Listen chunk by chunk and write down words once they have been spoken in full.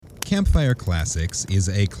Campfire Classics is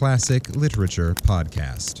a classic literature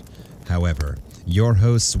podcast. However, your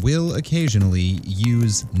hosts will occasionally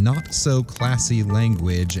use not-so-classy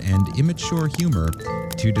language and immature humor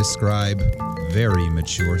to describe very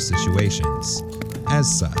mature situations. As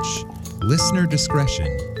such, listener discretion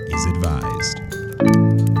is advised.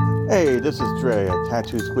 Hey, this is Dre at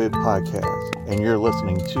Tattoo Squid Podcast, and you're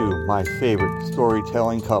listening to my favorite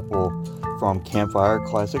storytelling couple from Campfire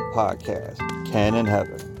Classic Podcast, Ken and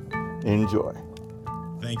Heather. Enjoy.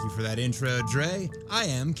 Thank you for that intro, Dre. I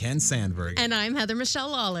am Ken Sandberg. And I'm Heather Michelle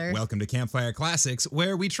Lawler. Welcome to Campfire Classics,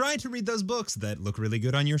 where we try to read those books that look really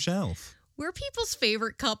good on your shelf. We're people's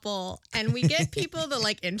favorite couple, and we get people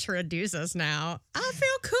to introduce us now. I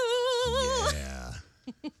feel cool.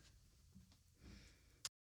 Yeah.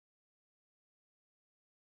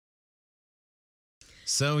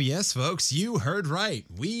 So yes, folks, you heard right.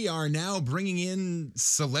 We are now bringing in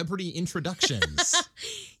celebrity introductions.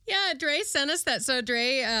 Yeah, Dre sent us that. So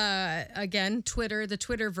Dre, again, Twitter, the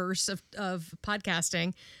Twitterverse of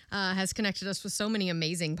podcasting, has connected us with so many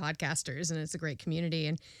amazing podcasters, and it's a great community.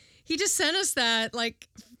 And he just sent us that like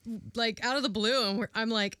out of the blue, and I'm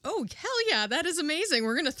like, oh, hell yeah, that is amazing.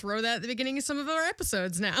 We're going to throw that at the beginning of some of our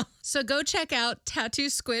episodes now. So go check out Tattoo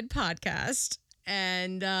Squid Podcast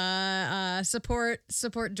and support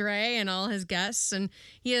Dre and all his guests. And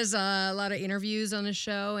he has a lot of interviews on his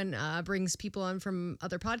show and brings people on from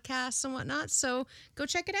other podcasts and whatnot. So go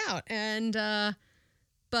check it out. And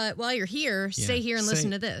but while you're here, stay here and listen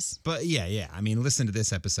to this. But yeah. I mean, listen to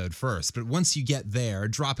this episode first. But once you get there,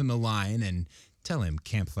 drop him a line and tell him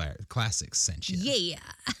Campfire Classics sent you. Yeah.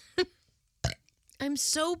 I'm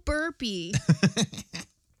so burpy.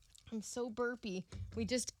 I'm so burpy. We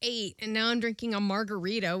just ate, and now I'm drinking a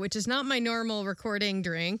margarita, which is not my normal recording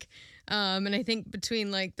drink. And I think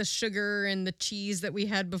between the sugar and the cheese that we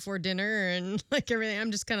had before dinner and everything, I'm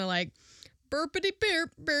just kind of burpity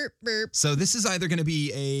burp, burp, burp. So this is either going to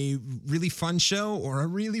be a really fun show or a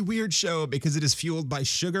really weird show because it is fueled by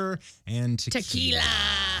sugar and tequila.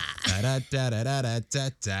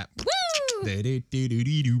 Da-da-da-da-da-da-da. Woo!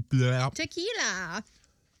 Tequila.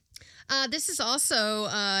 This is also,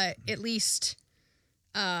 at least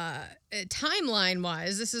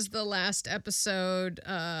timeline-wise, this is the last episode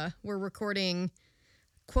we're recording,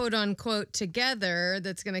 quote-unquote, together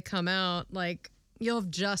that's going to come out. You'll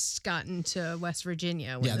have just gotten to West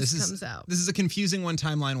Virginia when this comes out. This is a confusing one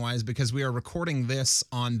timeline-wise because we are recording this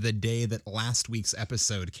on the day that last week's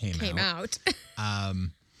episode came out.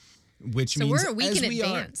 Which means we're a week in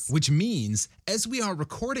advance. Which means, as we are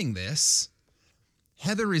recording this,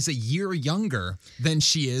 Heather is a year younger than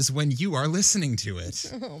she is when you are listening to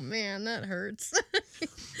it. Oh, man, that hurts.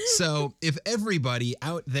 So if everybody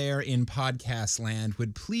out there in podcast land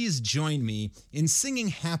would please join me in singing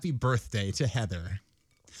happy birthday to Heather.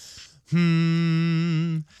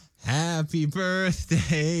 Happy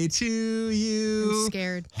birthday to you. I'm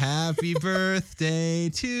scared. Happy birthday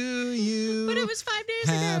to you. But it was 5 days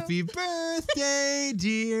ago. Happy birthday,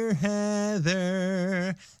 dear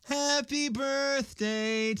Heather. Happy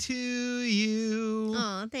birthday to you.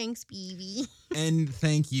 Aw, thanks, baby. And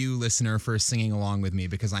thank you, listener, for singing along with me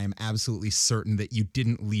because I am absolutely certain that you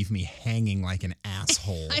didn't leave me hanging like an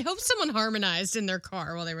asshole. I hope someone harmonized in their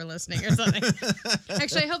car while they were listening or something.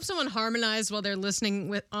 Actually, I hope someone harmonized while they're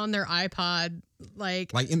listening on their iPod.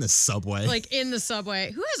 Like in the subway. In the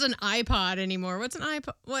subway. Who has an iPod anymore? What's an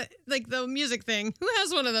iPod? What? The music thing. Who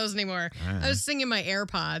has one of those anymore? I was singing my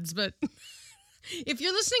AirPods, but if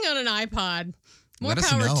you're listening on an iPod, more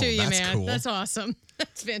power to you, man. Cool. That's awesome.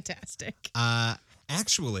 That's fantastic.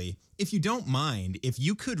 Actually, if you don't mind, if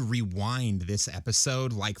you could rewind this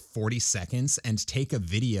episode 40 seconds and take a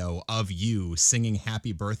video of you singing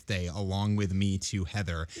happy birthday along with me to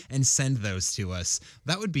Heather and send those to us,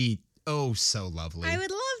 that would be so lovely. I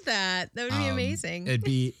would love that. That would be amazing. It'd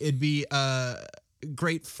be a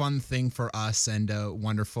great fun thing for us and a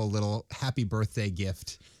wonderful little happy birthday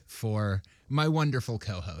gift for my wonderful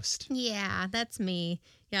co-host. Yeah, that's me.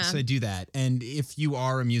 Yeah. So do that. And if you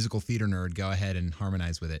are a musical theater nerd, go ahead and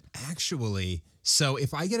harmonize with it. Actually, so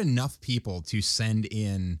if I get enough people to send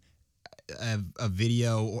in a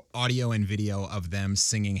video, audio and video of them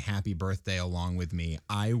singing happy birthday along with me,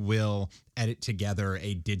 I will edit together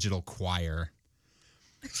a digital choir.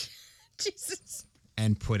 Jesus.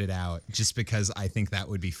 And put it out just because I think that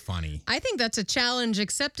would be funny. I think that's a challenge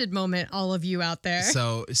accepted moment, all of you out there.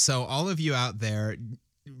 So all of you out there,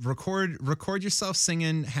 record yourself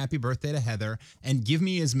singing happy birthday to Heather and give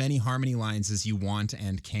me as many harmony lines as you want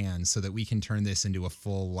and can so that we can turn this into a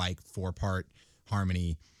full 4-part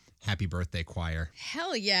harmony Happy birthday choir.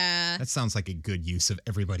 Hell yeah. That sounds like a good use of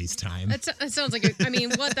everybody's time. That sounds like I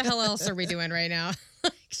mean, what the hell else are we doing right now?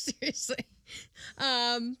 Like, seriously.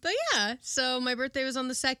 But yeah, so my birthday was on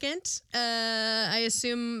the 2nd. I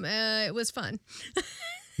assume it was fun.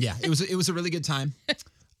 Yeah, it was a really good time.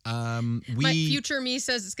 My future me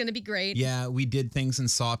says it's going to be great. Yeah, we did things and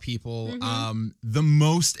saw people. Mm-hmm. The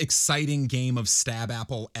most exciting game of Stab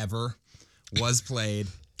Apple ever was played.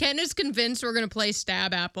 Ken is convinced we're going to play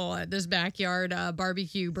Stab Apple at this backyard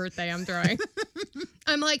barbecue birthday I'm throwing.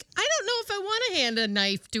 I'm like, I don't know if I want to hand a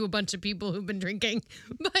knife to a bunch of people who've been drinking,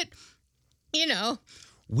 but, you know.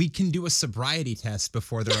 We can do a sobriety test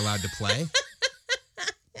before they're allowed to play.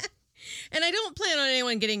 And I don't plan on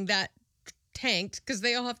anyone getting that tanked because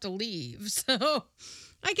they all have to leave. So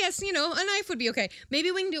I guess, you know, a knife would be okay. Maybe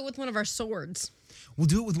we can do it with one of our swords. We'll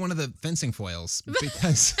do it with one of the fencing foils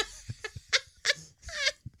because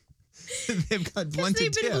they've got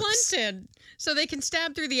blunted They've been tips. blunted. So they can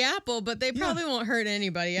stab through the apple, but they probably won't hurt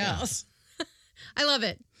anybody else. I love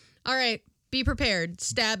it. All right. Be prepared.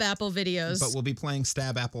 Stab Apple videos. But we'll be playing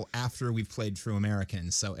Stab Apple after we've played True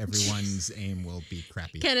American, so everyone's aim will be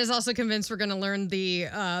crappy. Ken is also convinced we're going to learn the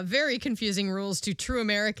very confusing rules to True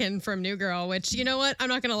American from New Girl, which, you know what? I'm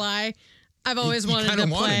not going to lie. I've always wanted to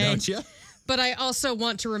play. Don't you? But I also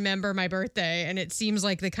want to remember my birthday, and it seems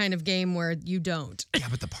like the kind of game where you don't. Yeah,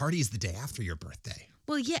 but the party is the day after your birthday.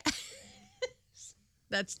 Well, yeah.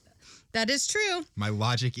 That is true. My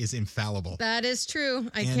logic is infallible. That is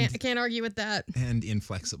true. I can't argue with that. And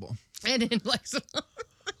inflexible. And inflexible.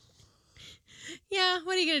 Yeah,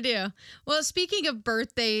 what are you gonna do? Well, speaking of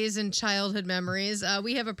birthdays and childhood memories,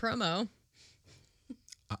 we have a promo.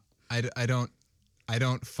 I don't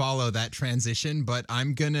follow that transition, but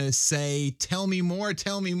I'm gonna say, tell me more,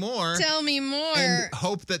 tell me more. Tell me more. And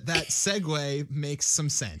hope that segue makes some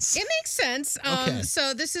sense. It makes sense. Okay.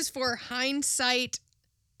 So this is for Hindsight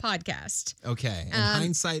Podcast. Okay. And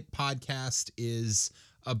Hindsight Podcast is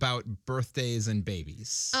about birthdays and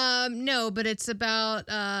babies. No, but it's about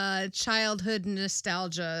childhood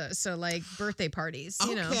nostalgia. So like birthday parties,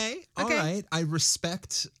 you know. All right. I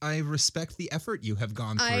respect the effort you have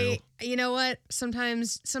gone through. You know what?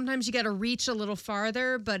 Sometimes you got to reach a little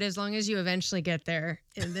farther, but as long as you eventually get there,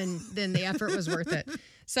 and then the effort was worth it.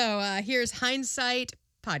 So here's Hindsight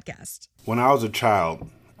Podcast. When I was a child,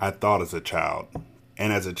 I thought as a child.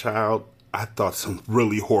 And as a child, I thought some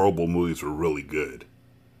really horrible movies were really good.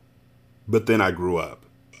 But then I grew up.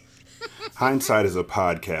 Hindsight is a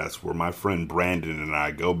podcast where my friend Brandon and I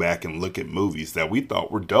go back and look at movies that we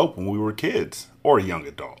thought were dope when we were kids or young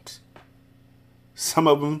adults. Some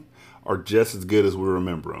of them are just as good as we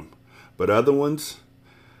remember them. But other ones,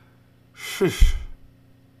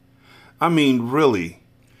 I mean, really,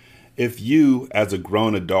 if you as a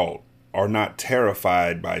grown adult are not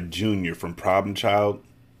terrified by Junior from Problem Child,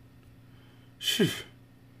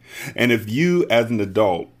 and if you as an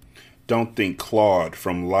adult don't think Claude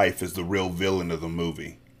from Life is the real villain of the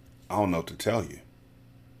movie, I don't know what to tell you.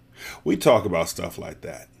 We talk about stuff like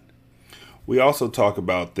that. We also talk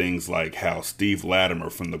about things like how Steve Latimer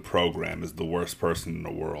from The Program is the worst person in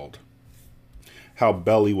the world. How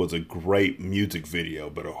Belly was a great music video,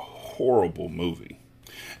 but a horrible movie.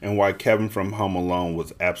 And why Kevin from Home Alone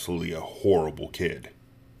was absolutely a horrible kid.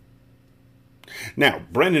 Now,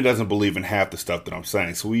 Brendan doesn't believe in half the stuff that I'm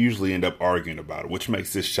saying, so we usually end up arguing about it, which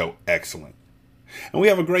makes this show excellent. And we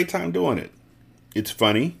have a great time doing it. It's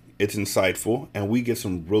funny, it's insightful, and we get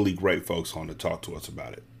some really great folks on to talk to us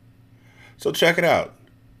about it. So check it out.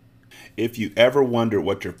 If you ever wondered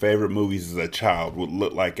what your favorite movies as a child would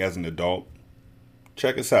look like as an adult,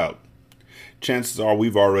 check us out. Chances are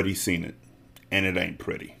we've already seen it, and it ain't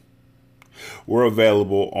pretty. We're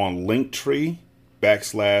available on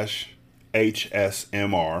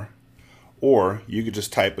Linktree/HSMR, or you could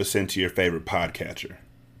just type us into your favorite podcatcher.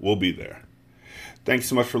 We'll be there. Thanks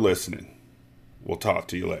so much for listening. We'll talk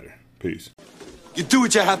to you later. Peace. You do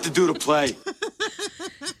what you have to do to play.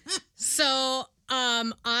 So,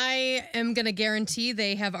 I am going to guarantee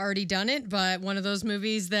they have already done it, but one of those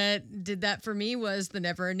movies that did that for me was The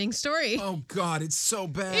Neverending Story. Oh, God, it's so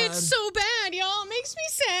bad. It's so bad, y'all. It makes me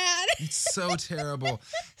sad. It's so terrible.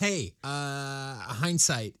 Hey,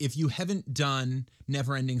 Hindsight, if you haven't done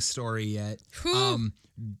Neverending Story yet,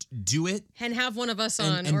 do it. And have one of us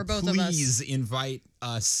on, and or both of us. Please invite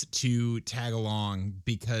us to tag along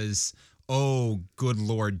because, oh, good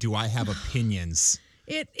Lord, do I have opinions.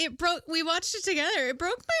 It broke. We watched it together. It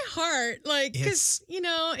broke my heart, like, because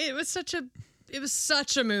it was such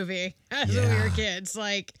a movie as we were kids.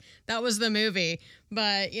 Like, that was the movie.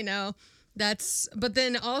 But but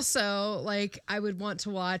then also, like, I would want to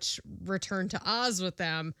watch Return to Oz with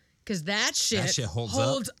them because that shit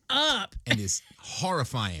holds up. And is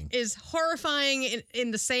horrifying. Is horrifying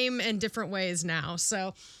in the same and different ways now.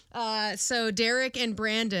 So Derek and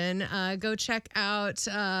Brandon, go check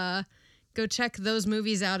those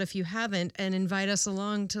movies out if you haven't, and invite us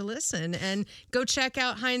along to listen. And go check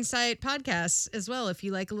out Hindsight Podcasts as well if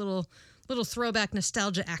you like a little throwback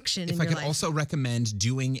nostalgia action in your life. If I could also recommend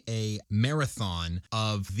doing a marathon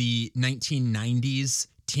of the 1990s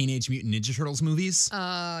Teenage Mutant Ninja Turtles movies.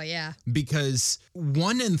 Oh, yeah. Because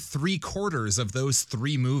 1 3/4 of those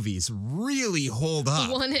 3 movies really hold up.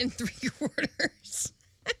 1 3/4.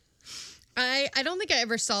 I don't think I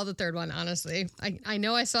ever saw the third one, honestly. I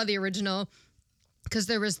know I saw the original because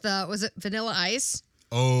there was was it Vanilla Ice?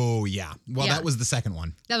 Oh, yeah. Well, Yeah. that was the second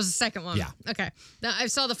one. That was the second one. Yeah. Okay. Now, I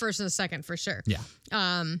saw the first and the second for sure. Yeah.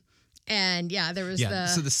 And yeah, there was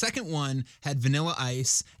So the second one had Vanilla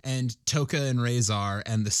Ice and Toka and Razor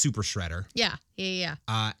and the Super Shredder. Yeah.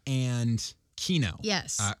 And Kino.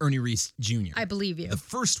 Yes. Ernie Reese Jr. I believe you. The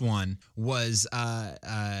first one was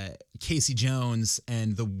Casey Jones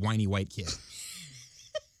and the whiny white kid.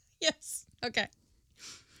 Yes. Okay.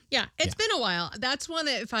 Yeah, it's been a while. That's one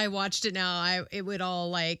that if I watched it now,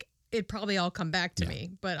 it'd probably all come back to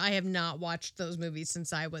me. But I have not watched those movies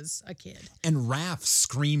since I was a kid. And Raph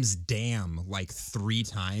screams "damn" like 3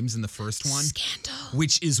 times in the first one. Scandal.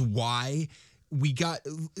 Which is why we got,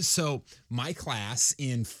 so my class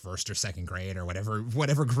in 1st or 2nd grade or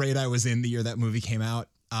whatever grade I was in the year that movie came out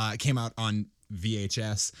on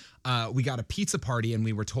VHS. We got a pizza party and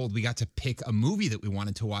we were told we got to pick a movie that we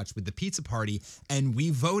wanted to watch with the pizza party, and we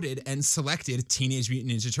voted and selected Teenage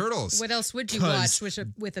Mutant Ninja Turtles. What else would you watch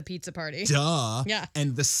with a pizza party? Duh. Yeah.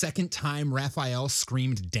 And the second time Raphael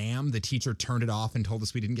screamed "damn," the teacher turned it off and told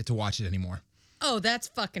us we didn't get to watch it anymore. Oh, that's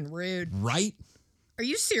fucking rude. Right? Are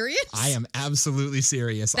you serious? I am absolutely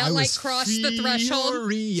serious. That I like was crossed the threshold?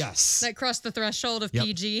 furious. That crossed the threshold of Yep.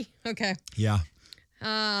 PG? Okay. Yeah.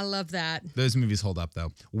 I love that. Those movies hold up,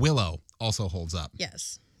 though. Willow also holds up.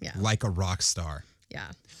 Yes. Yeah. Like a rock star. Yeah.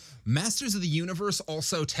 Masters of the Universe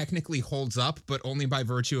also technically holds up, but only by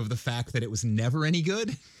virtue of the fact that it was never any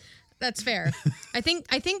good. That's fair. I think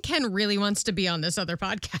Ken really wants to be on this other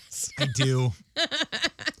podcast. I do.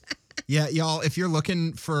 Yeah, y'all, if you're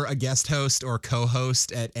looking for a guest host or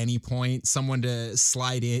co-host at any point, someone to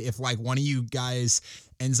slide in, if like one of you guys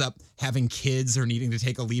ends up having kids or needing to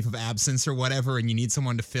take a leave of absence or whatever, and you need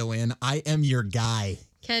someone to fill in, I am your guy.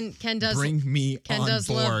 Ken does Bring me Ken on does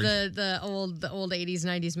love board. the old 80s,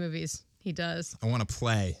 90s movies. He does. I want to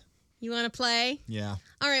play. You want to play? Yeah.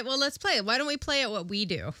 All right, well, let's play it. Why don't we play at what we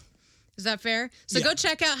do? Is that fair? So Yeah. go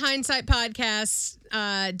check out Hindsight Podcasts.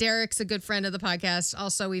 Derek's a good friend of the podcast.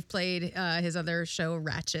 Also, we've played his other show,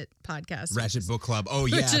 Ratchet Podcast. Ratchet Book Club. Oh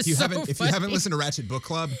yeah, Which is if you so haven't funny. listened to Ratchet Book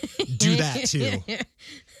Club, do that too.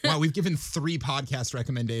 Wow, we've given 3 podcast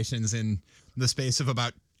recommendations in the space of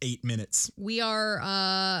about 8 minutes. We are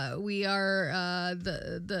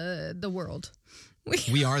the world.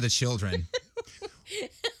 We are the children.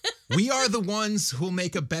 We are the ones who'll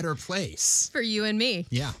make a better place. For you and me.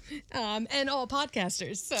 Yeah. And all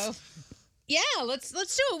podcasters. So yeah, let's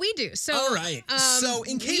do what we do. So All right. So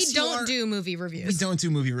in case we you don't are- do movie reviews. We don't do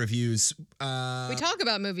movie reviews. We talk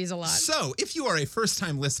about movies a lot. So if you are a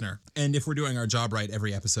first-time listener, and if we're doing our job right,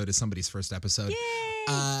 every episode is somebody's first episode.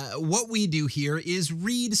 What we do here is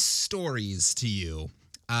read stories to you.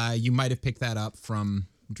 You might have picked that up from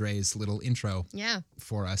Dre's little intro. Yeah.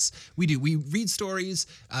 For us. We do. We read stories.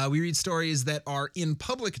 We read stories that are in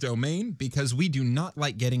public domain because we do not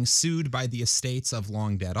like getting sued by the estates of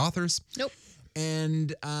long dead authors. Nope.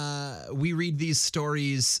 And we read these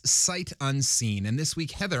stories sight unseen. And this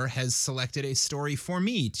week, Heather has selected a story for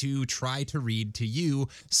me to try to read to you.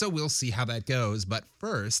 So we'll see how that goes. But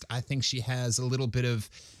first, I think she has a little bit of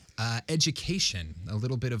education, a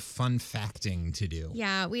little bit of fun facting to do.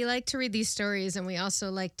 Yeah, we like to read these stories, and we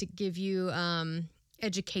also like to give you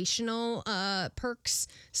educational perks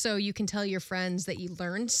so you can tell your friends that you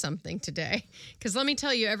learned something today. Because let me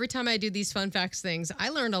tell you, every time I do these fun facts things, I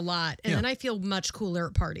learned a lot, and then I feel much cooler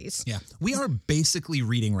at parties. Yeah. We are basically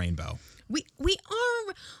reading Rainbow. We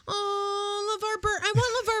are. Oh, LeVar Burton. I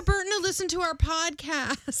want LeVar Burton to listen to our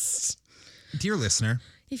podcast. Dear listener,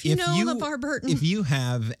 If you know LeVar Burton. If you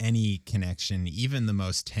have any connection, even the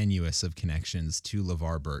most tenuous of connections to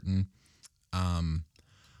LeVar Burton,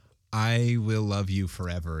 I will love you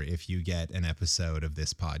forever if you get an episode of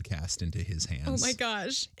this podcast into his hands. Oh my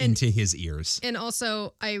gosh. Into his ears. And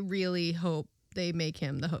also, I really hope they make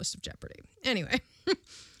him the host of Jeopardy. Anyway,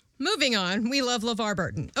 moving on. We love LeVar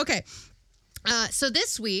Burton. Okay. So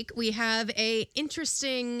this week we have a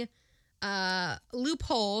interesting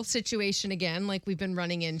loophole situation again, like we've been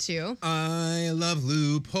running into. I love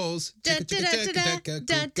loopholes.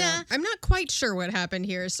 I'm not quite sure what happened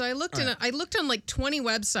here. So I looked I looked on like 20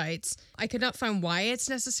 websites. I could not find why it's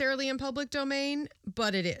necessarily in public domain,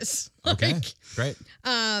 but it is. Okay, great.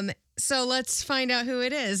 So let's find out who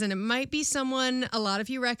it is. And it might be someone a lot of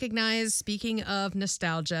you recognize. Speaking of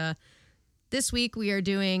nostalgia, this week we are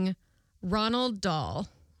doing Ronald Dahl,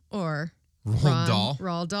 or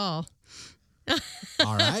Roald Dahl.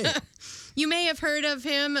 All right. You may have heard of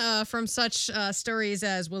him from such stories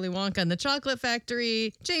as Willy Wonka and the Chocolate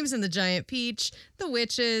Factory, James and the Giant Peach, The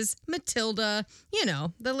Witches, Matilda. You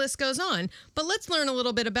know, the list goes on. But let's learn a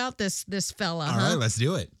little bit about this fella. All right, let's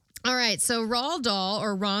do it. All right, so Roald Dahl,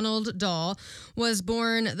 or Ronald Dahl, was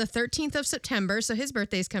born the 13th of September, so his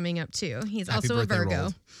birthday's coming up too. He's Happy also birthday, a Virgo.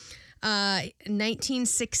 Roald.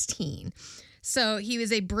 1916. So he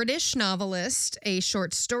was a British novelist, a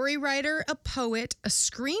short story writer, a poet, a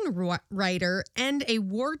screenwriter, and a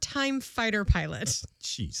wartime fighter pilot.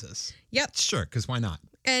 Jesus. Yep. Sure, because why not?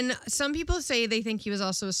 And some people say they think he was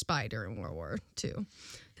also a spy during World War II.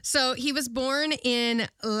 So he was born in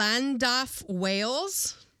Llandaff,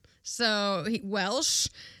 Wales. So Welsh.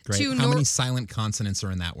 Great. How many silent consonants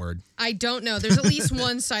are in that word? I don't know. There's at least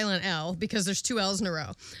one silent L because there's two L's in a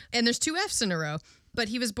row. And there's two F's in a row. But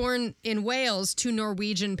he was born in Wales to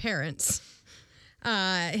Norwegian parents.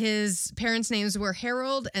 His parents' names were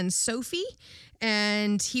Harold and Sophie.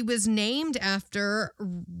 And he was named after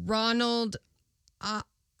Ronald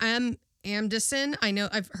Amundsen. I know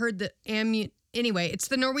I've heard the anyway, it's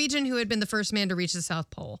the Norwegian who had been the first man to reach the South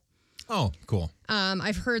Pole. Oh, cool.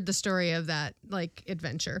 I've heard the story of that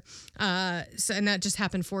adventure. And that just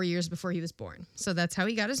happened 4 years before he was born. So that's how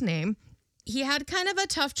he got his name. He had kind of a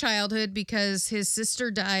tough childhood because his sister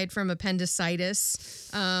died from appendicitis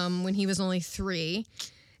when he was only 3.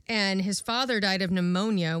 And his father died of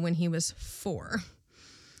pneumonia when he was 4.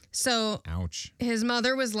 So Ouch. His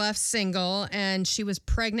mother was left single and she was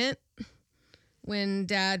pregnant when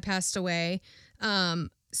Dad passed away.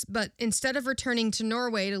 But instead of returning to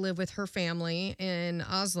Norway to live with her family in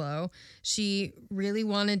Oslo, she really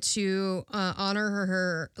wanted to honor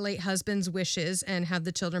her late husband's wishes and have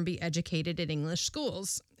the children be educated in English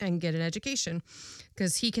schools and get an education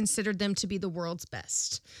because he considered them to be the world's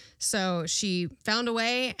best. So she found a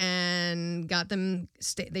way and got them.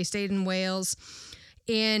 They stayed in Wales.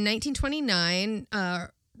 In 1929,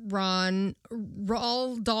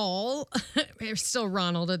 Roald Dahl, still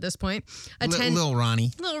Ronald at this point. Little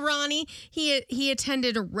Ronnie. Little Ronnie. He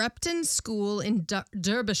attended a Repton school in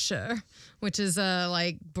Derbyshire, which is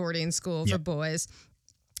a boarding school for boys.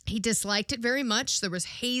 He disliked it very much. There was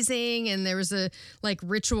hazing and there was a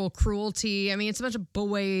ritual cruelty. I mean, it's a bunch of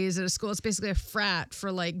boys at a school. It's basically a frat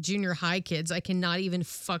for junior high kids. I cannot even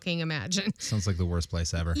fucking imagine. Sounds like the worst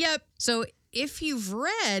place ever. Yep. So if you've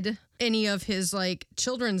read any of his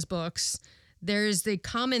children's books, there's the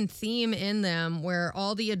common theme in them where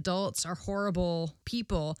all the adults are horrible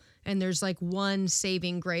people and there's one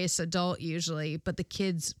saving grace adult usually, but the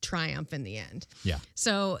kids triumph in the end. Yeah.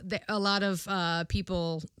 So a lot of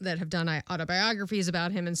people that have done autobiographies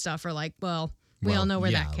about him and stuff are we all know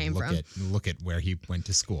where that came from. Look at where he went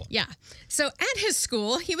to school. Yeah. So at his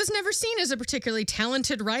school, he was never seen as a particularly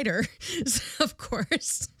talented writer, of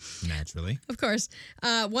course. Naturally. Of course.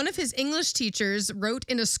 One of his English teachers wrote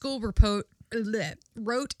in a school report,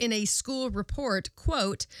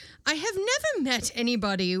 quote, "I have never met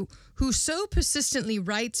anybody who so persistently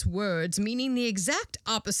writes words meaning the exact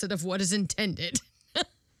opposite of what is intended."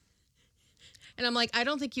 And I'm I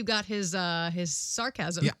don't think you got his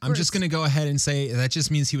sarcasm. Yeah, I'm just going to go ahead and say that just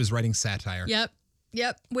means he was writing satire.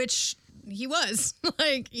 Yep, which he was.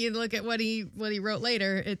 You look at what he wrote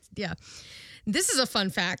later, This is a fun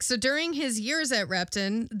fact. So during his years at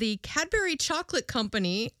Repton, the Cadbury Chocolate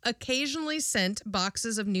Company occasionally sent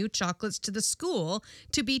boxes of new chocolates to the school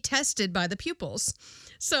to be tested by the pupils.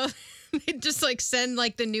 So they'd just send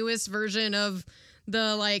the newest version of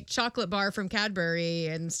the chocolate bar from Cadbury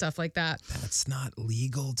and stuff like that. That's not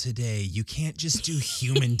legal today. You can't just do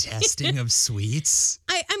human testing of sweets.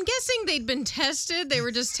 I'm guessing they'd been tested. They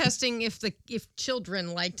were just testing if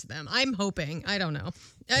children liked them. I'm hoping. I don't know.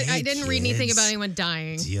 I didn't read anything about anyone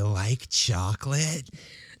dying. Do you like chocolate?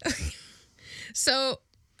 So,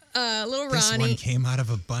 little Ronnie. This one came out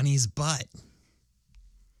of a bunny's butt.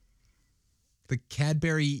 The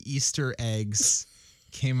Cadbury Easter eggs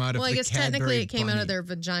came out of the Cadbury Well, I guess technically it came bunny. out of their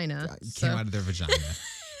vagina. Came out of their vagina.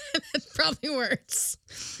 That's probably worse.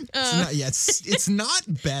 It's not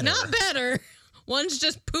better. Not better. One's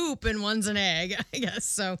just poop and one's an egg, I guess.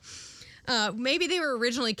 So Maybe they were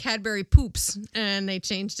originally Cadbury Poops, and they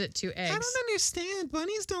changed it to eggs. I don't understand.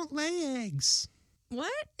 Bunnies don't lay eggs.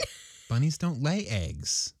 What? Bunnies don't lay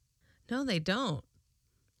eggs. No, they don't.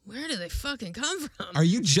 Where do they fucking come from? Are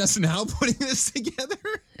you just now putting this together?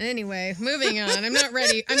 Anyway, moving on. I'm not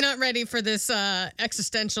ready. I'm not ready for this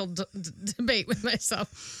existential debate with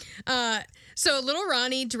myself. So little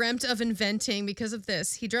Ronnie dreamt of inventing, because of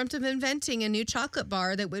this, he dreamt of inventing a new chocolate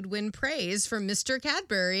bar that would win praise from Mr.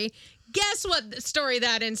 Cadbury. Guess what story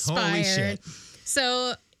that inspired? Holy shit.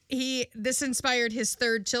 So this inspired his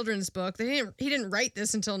third children's book. He didn't write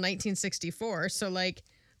this until 1964. So like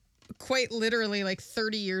quite literally like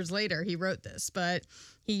 30 years later, he wrote this, but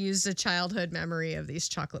he used a childhood memory of these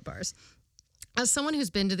chocolate bars. As someone who's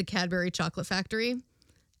been to the Cadbury Chocolate Factory,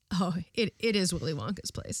 it is Willy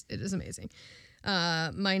Wonka's place. It is amazing.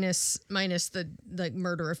 Minus the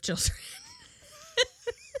murder of children.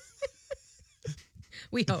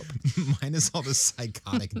 We hope. Minus all the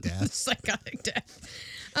psychotic death. Psychotic death.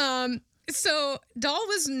 So Dahl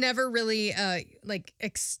was never really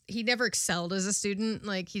he never excelled as a student.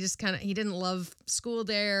 Like he didn't love school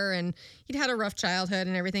there, and he'd had a rough childhood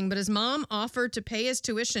and everything. But his mom offered to pay his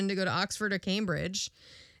tuition to go to Oxford or Cambridge.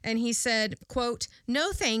 And he said, quote,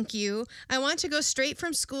 "No, thank you. I want to go straight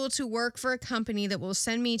from school to work for a company that will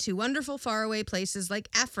send me to wonderful faraway places like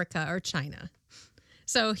Africa or China."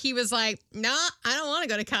 So he was like, "Nah, I don't want to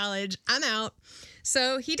go to college. I'm out."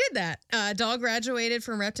 So he did that. Dahl graduated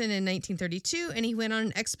from Repton in 1932, and he went on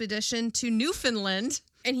an expedition to Newfoundland.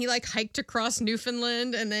 And he hiked across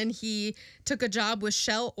Newfoundland, and then he took a job with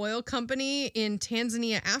Shell Oil Company in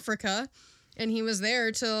Tanzania, Africa, and he was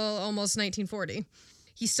there till almost 1940.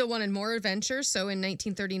 He still wanted more adventures, so in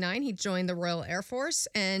 1939, he joined the Royal Air Force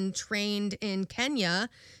and trained in Kenya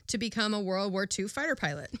to become a World War II fighter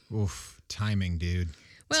pilot. Oof, timing, dude.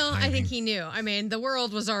 Well, I think he knew. I mean, the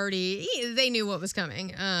world was they knew what was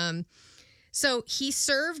coming. So he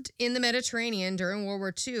served in the Mediterranean during World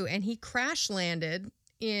War II, and he crash landed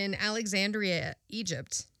in Alexandria,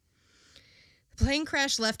 Egypt. The plane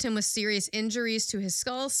crash left him with serious injuries to his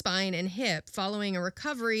skull, spine, and hip. Following a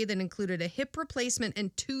recovery that included a hip replacement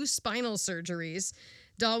and 2 spinal surgeries,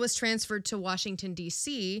 Dahl was transferred to Washington,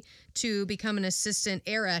 D.C. to become an assistant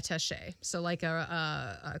air attaché, so like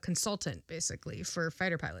a consultant, basically, for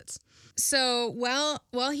fighter pilots. So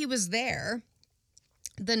while he was there,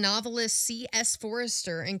 the novelist C.S.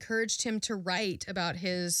 Forrester encouraged him to write about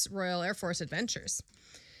his Royal Air Force adventures,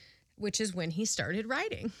 which is when he started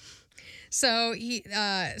writing. So he'd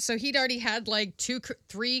already had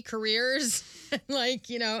 3 careers,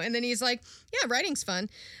 and then he's like, yeah, writing's fun.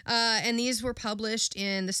 And these were published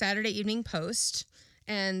in the Saturday Evening Post,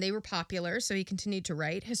 and they were popular. So he continued to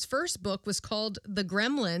write. His first book was called The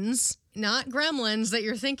Gremlins, not Gremlins that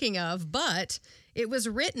you're thinking of, but it was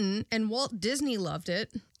written, and Walt Disney loved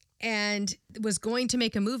it and was going to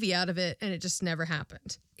make a movie out of it, and it just never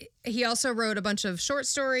happened. He also wrote a bunch of short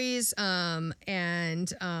stories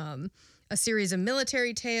and a series of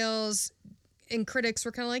military tales, and critics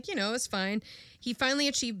were kind of like, it's fine. He finally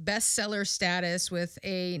achieved bestseller status with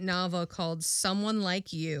a novel called Someone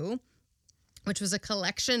Like You, which was a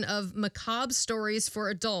collection of macabre stories for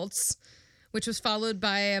adults, which was followed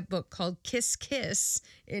by a book called Kiss Kiss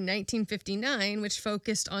in 1959, which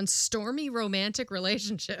focused on stormy romantic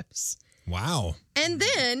relationships. Wow. And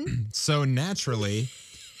then... So naturally...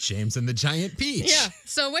 James and the Giant Peach. Yeah.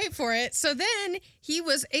 So wait for it. So then he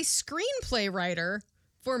was a screenplay writer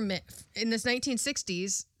for in this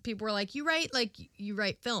 1960s. People were like, you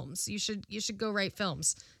write films. You should go write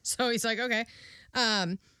films. So he's like, okay.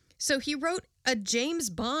 So he wrote a James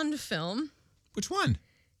Bond film. Which one?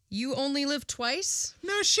 You Only Live Twice.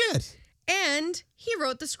 No shit. And he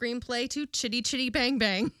wrote the screenplay to Chitty Chitty Bang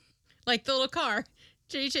Bang, like the little car.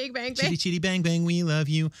 Chitty Chitty Bang Bang. Chitty Chitty Bang Bang, we love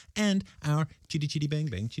you. And our Chitty Chitty Bang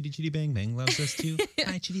Bang, Chitty Chitty Bang Bang loves us too.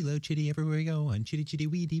 High Chitty, low Chitty, everywhere we go. On Chitty Chitty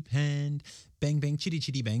we depend. Bang Bang, Chitty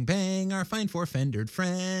Chitty Bang Bang, our fine four-fendered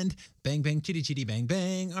friend. Bang Bang, Chitty Chitty Bang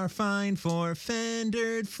Bang, our fine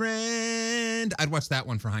four-fendered friend. I'd watch that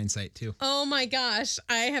one for hindsight too. Oh my gosh.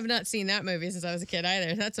 I have not seen that movie since I was a kid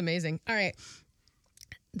either. That's amazing. All right.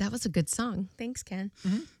 That was a good song. Thanks, Ken.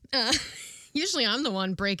 Mm-hmm. Usually I'm the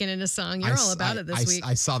one breaking into song. You're all about it this week.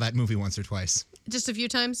 I saw that movie once or twice. Just a few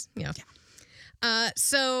times? Yeah.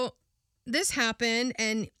 So this happened,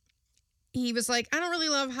 and he was like, I don't really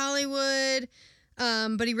love Hollywood,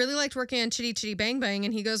 but he really liked working on Chitty Chitty Bang Bang,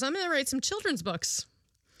 and he goes, I'm going to write some children's books.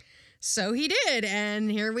 So he did,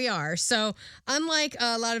 and here we are. So unlike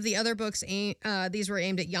a lot of the other books, these were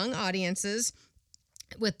aimed at young audiences.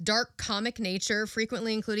 with dark comic nature,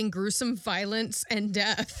 frequently including gruesome violence and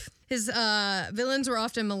death. His villains were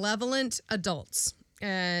often malevolent adults,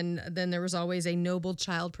 and then there was always a noble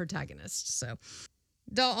child protagonist. So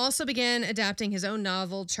Dahl also began adapting his own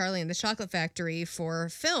novel, Charlie and the Chocolate Factory, for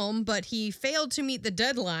film, but he failed to meet the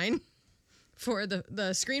deadline for the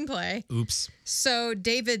screenplay. Oops. So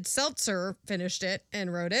David Seltzer finished it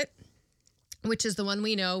and wrote it, which is the one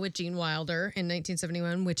we know with Gene Wilder in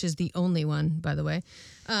 1971, which is the only one, by the way.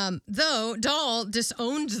 Though Dahl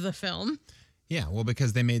disowned the film. Yeah, well,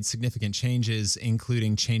 because they made significant changes,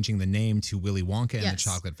 including changing the name to Willy Wonka and the Yes.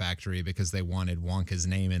 Chocolate Factory because they wanted Wonka's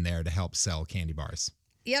name in there to help sell candy bars.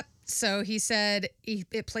 Yep. So he said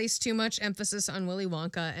it placed too much emphasis on Willy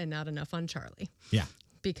Wonka and not enough on Charlie, Yeah.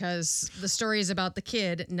 because the story is about the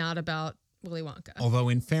kid, not about Willy Wonka. Although,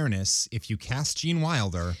 in fairness, if you cast Gene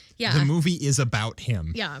Wilder, Yeah. the movie is about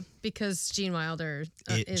him. Yeah, because Gene Wilder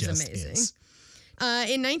It is just amazing. is.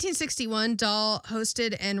 In 1961, Dahl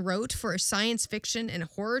hosted and wrote for a science fiction and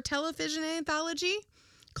horror television anthology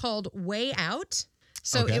called Way Out.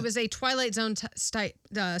 So Okay. it was a Twilight Zone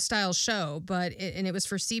style show, but it was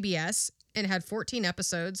for CBS and had 14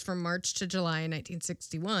 episodes from March to July in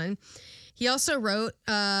 1961. He also wrote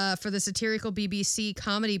for the satirical BBC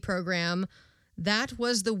comedy program That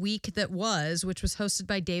Was the Week That Was, which was hosted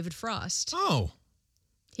by David Frost. Oh,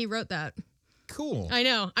 He wrote that. cool. I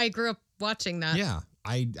know. I grew up watching that. Yeah,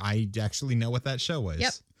 I actually know what that show was.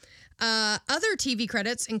 Yep. Other TV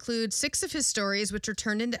credits include 6 of his stories, which are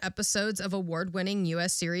turned into episodes of award-winning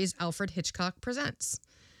U.S. series Alfred Hitchcock Presents.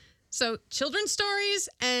 So children's stories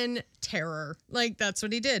and terror. Like, that's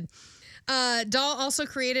what he did. Dahl also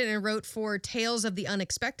created and wrote for Tales of the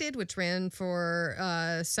Unexpected, which ran for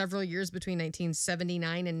several years between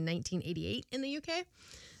 1979 and 1988 in the UK.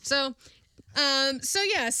 So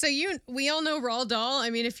we all know Roald Dahl. I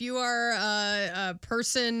mean, if you are a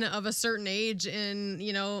person of a certain age and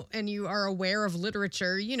you are aware of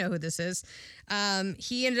literature, you know who this is.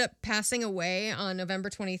 He ended up passing away on November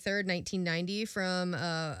 23rd, 1990 from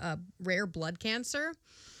a rare blood cancer.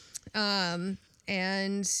 And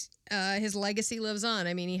his legacy lives on.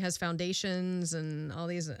 I mean, he has foundations and all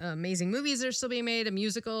these amazing movies that are still being made, a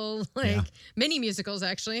musical, many musicals,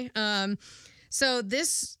 actually. So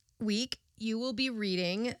this week, you will be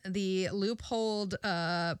reading the Loophole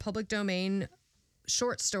public domain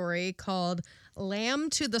short story called Lamb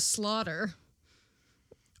to the Slaughter.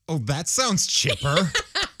 Oh, that sounds chipper.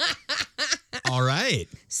 All right.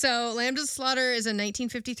 So Lamb to the Slaughter is a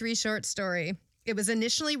 1953 short story. It was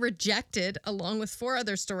initially rejected along with 4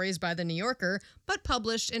 other stories by The New Yorker, but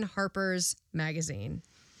published in Harper's Magazine.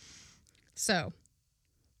 And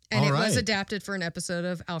All it was right. adapted for an episode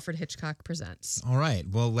of Alfred Hitchcock Presents. All right.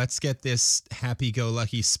 Well, let's get this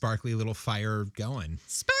happy-go-lucky, sparkly little fire going.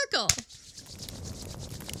 Sparkle!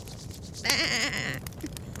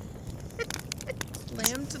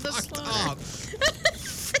 Lamb to the Fucked slaughter. up.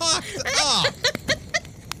 Fucked up.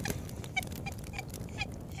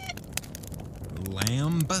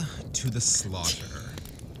 Lamb to the Slaughter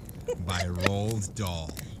by Roald Dahl.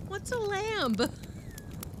 What's a lamb?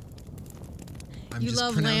 I'm You just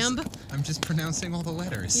love pronounce- lamb? I'm just pronouncing all the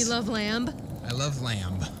letters. You love lamb? I love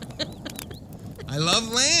lamb. I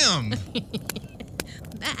love lamb.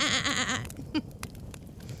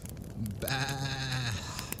 Bah.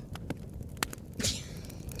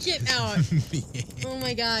 Get out. Oh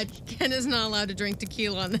my God. Ken is not allowed to drink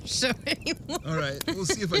tequila on the show anymore. All right, we'll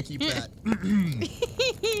see if I keep that.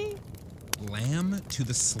 Lamb to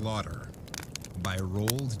the Slaughter by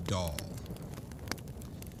Roald Dahl.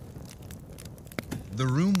 The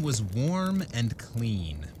room was warm and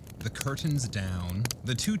clean, the curtains down,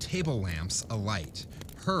 the 2 table lamps alight,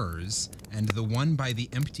 hers and the one by the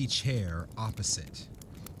empty chair opposite.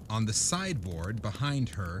 On the sideboard behind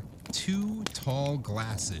her, 2 tall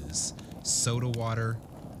glasses, soda water,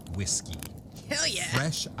 whiskey. Hell yeah.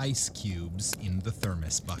 Fresh ice cubes in the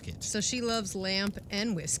thermos bucket. So she loves lamp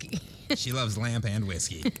and whiskey. She loves lamp and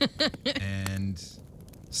whiskey. And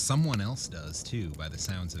someone else does too, by the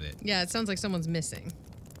sounds of it. Yeah, it sounds like someone's missing.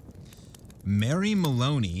 Mary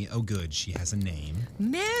Maloney. Oh, good. She has a name.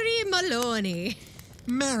 Mary Maloney.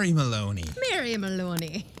 Mary Maloney. Mary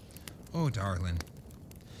Maloney. Oh, darling.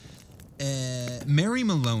 Mary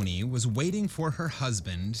Maloney was waiting for her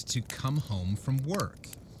husband to come home from work.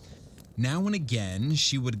 Now and again,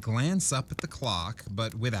 she would glance up at the clock,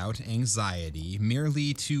 but without anxiety,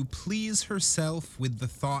 merely to please herself with the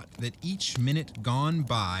thought that each minute gone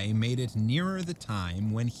by made it nearer the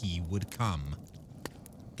time when he would come.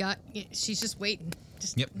 She's just waiting.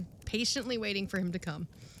 Just Yep. patiently waiting for him to come.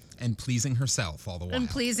 And pleasing herself all the while. And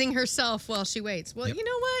pleasing herself while she waits. Well, Yep. you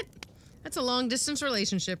know what? That's a long distance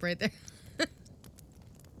relationship right there.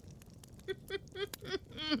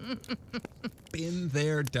 Been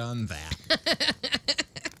there, done that.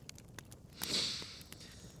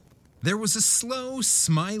 There was a slow,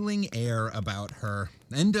 smiling air about her,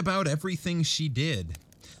 and about everything she did.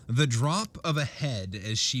 The drop of a head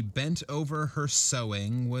as she bent over her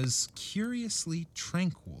sewing was curiously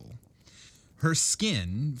tranquil. Her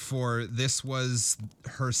skin, for this was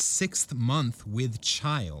her 6th month with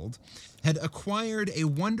child, had acquired a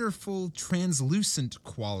wonderful translucent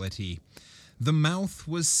quality. The mouth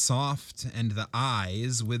was soft, and the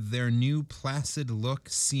eyes, with their new placid look,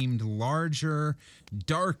 seemed larger,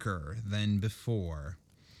 darker than before.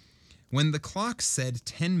 When the clock said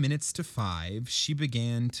 10 minutes to 5, she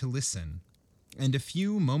began to listen. And a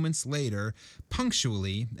few moments later,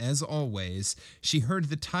 punctually, as always, she heard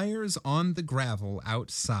the tires on the gravel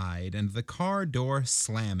outside and the car door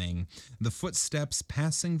slamming, the footsteps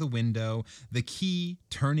passing the window, the key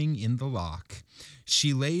turning in the lock.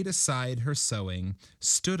 She laid aside her sewing,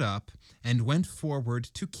 stood up, and went forward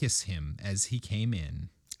to kiss him as he came in.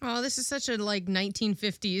 Oh, this is such a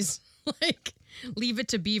 1950s Leave It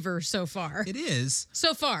to Beaver so far. It is.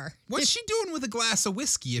 So far. What's she doing with a glass of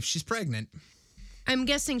whiskey if she's pregnant? I'm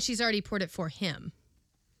guessing she's already poured it for him.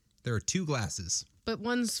 There are 2 glasses. But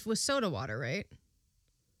one's with soda water, right?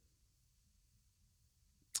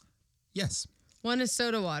 Yes. One is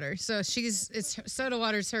soda water. So soda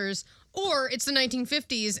water's hers. Or it's the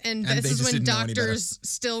 1950s, and this is when doctors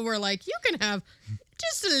still were like, you can have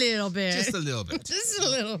just a little bit. Just a little bit. Just a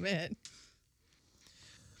little bit.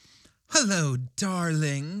 "Hello,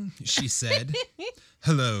 darling," she said.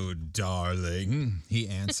 "Hello, darling," he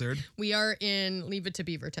answered. We are in Leave It to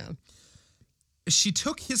Beavertown. She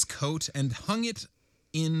took his coat and hung it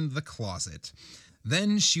in the closet.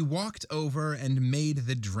 Then she walked over and made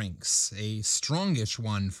the drinks, a strongish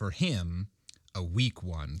one for him, a weak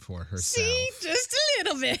one for herself. See, just a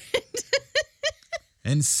little bit.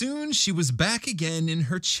 And soon she was back again in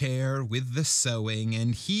her chair with the sewing,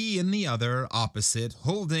 and he in the other opposite,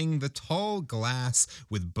 holding the tall glass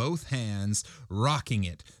with both hands, rocking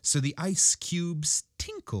it so the ice cubes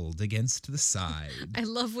tinkled against the side. I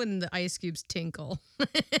love when the ice cubes tinkle.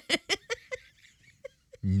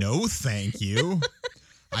 No, thank you.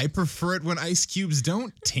 I prefer it when ice cubes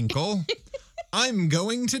don't tinkle. I'm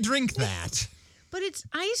going to drink that. But it's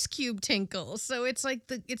ice cube tinkle, so it's like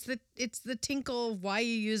it's the tinkle of why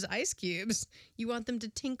you use ice cubes. You want them to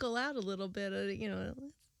tinkle out a little bit,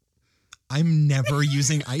 I'm never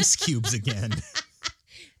using ice cubes again.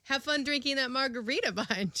 Have fun drinking that margarita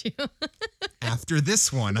behind you. After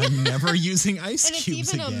this one, I'm never using ice And it's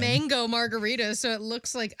cubes even again. a mango margarita, so it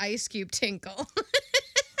looks like ice cube tinkle.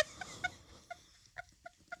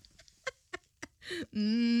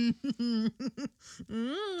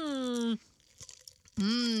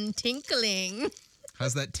 Tinkling.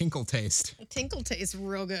 How's that tinkle taste? Tinkle tastes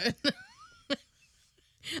real good.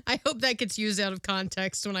 I hope that gets used out of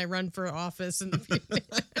context when I run for office in the future.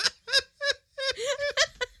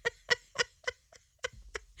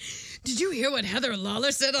 Did you hear what Heather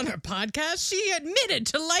Lawler said on her podcast? She admitted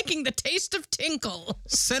to liking the taste of tinkle.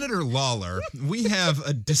 Senator Lawler, we have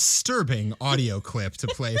a disturbing audio clip to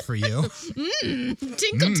play for you.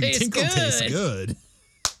 Tinkle tastes Tinkle good. tastes good.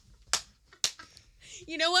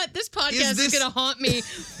 You know what? This podcast is going to haunt me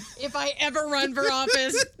if I ever run for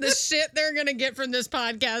office. The shit they're going to get from this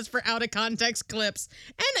podcast for out of context clips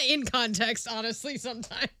and in context, honestly,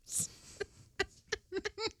 sometimes.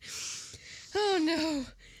 Oh, no.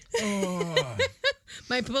 Oh.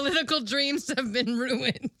 My political dreams have been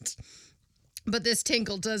ruined. But this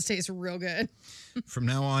tinkle does taste real good. From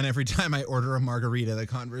now on, every time I order a margarita, the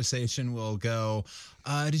conversation will go,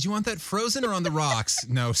 did you want that frozen or on the rocks?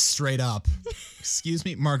 No, straight up. Excuse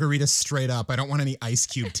me, margarita straight up. I don't want any ice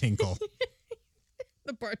cube tinkle.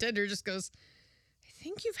 The bartender just goes, I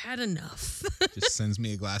think you've had enough. Just sends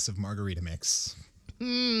me a glass of margarita mix.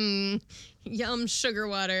 Yum sugar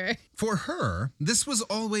water. For her, this was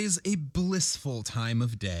always a blissful time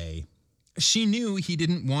of day. She knew he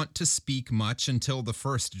didn't want to speak much until the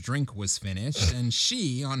first drink was finished, and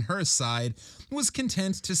she, on her side, was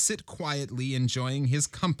content to sit quietly enjoying his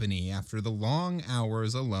company after the long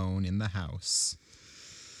hours alone in the house.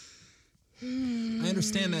 I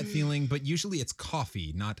understand that feeling, but usually it's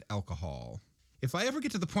coffee, not alcohol. If I ever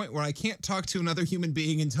get to the point where I can't talk to another human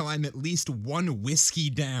being until I'm at least one whiskey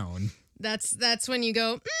down... That's when you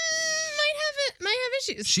go, might have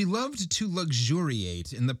issues. She loved to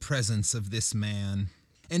luxuriate in the presence of this man.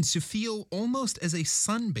 and to feel almost as a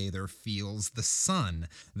sunbather feels the sun,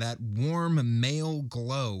 that warm male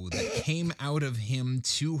glow that came out of him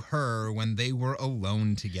to her when they were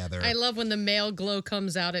alone together. I love when the male glow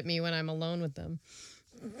comes out at me when I'm alone with them.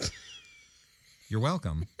 You're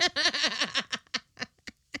welcome.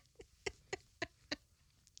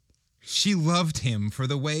 She loved him for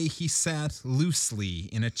the way he sat loosely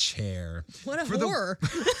in a chair. What a for whore.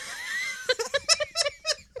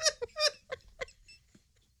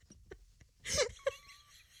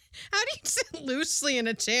 How do you sit loosely in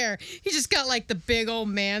a chair? He just got like the big old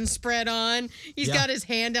man spread on. He's got his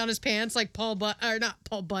hand down his pants like not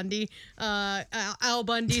Paul Bundy, Al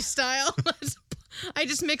Bundy style. I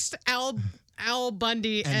just mixed Al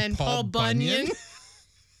Bundy and Paul Bunyan.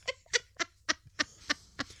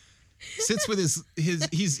 Sits with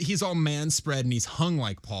he's all man spread and he's hung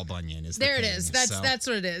like Paul Bunyan. There it is. That's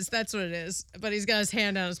what it is. That's what it is. But he's got his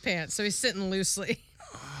hand down his pants, so he's sitting loosely.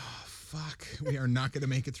 Oh, fuck. We are not going to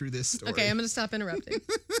make it through this story. Okay, I'm going to stop interrupting.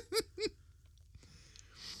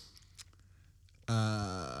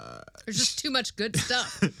 There's just too much good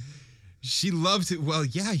stuff. She loved it. Well,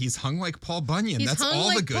 yeah, he's hung like Paul Bunyan. He's That's hung all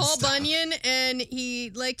like the good Paul stuff. Bunyan, and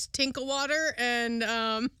he liked Tinklewater,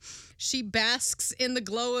 and she basks in the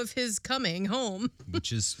glow of his coming home.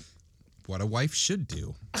 Which is what a wife should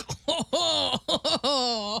do.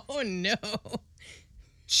 Oh, no.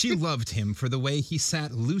 She loved him for the way he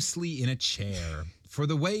sat loosely in a chair, for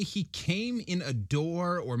the way he came in a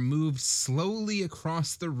door or moved slowly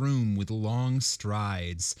across the room with long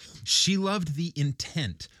strides. She loved the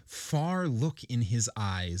intent, far look in his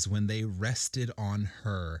eyes when they rested on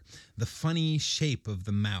her, the funny shape of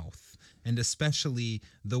the mouth, and especially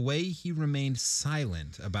the way he remained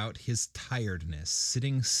silent about his tiredness,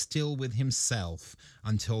 sitting still with himself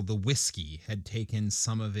until the whiskey had taken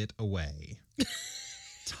some of it away.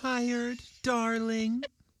 Tired, darling?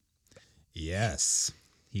 Yes,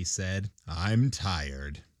 he said, I'm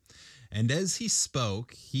tired. And as he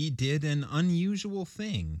spoke, he did an unusual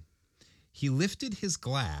thing. He lifted his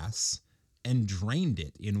glass and drained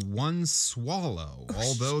it in one swallow,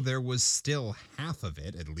 although there was still half of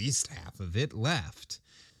it, at least half of it, left.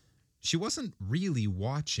 She wasn't really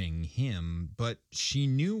watching him, but she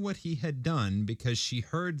knew what he had done because she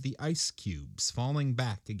heard the ice cubes falling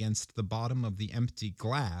back against the bottom of the empty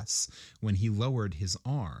glass when he lowered his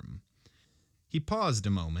arm. He paused a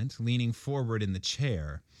moment, leaning forward in the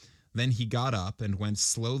chair. Then he got up and went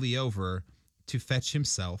slowly over to fetch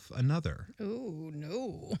himself another. Oh,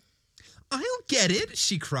 no. I'll get it,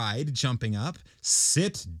 she cried, jumping up.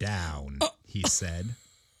 Sit down, he said.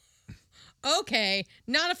 Okay,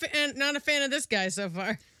 not a fan of this guy so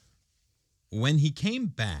far. When he came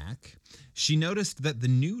back, she noticed that the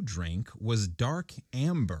new drink was dark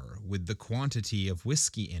amber with the quantity of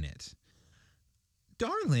whiskey in it.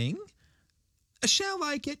 Darling, shall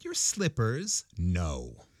I get your slippers?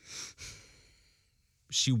 No.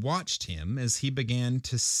 She watched him as he began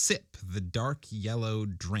to sip the dark yellow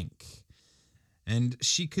drink, and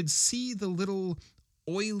she could see the little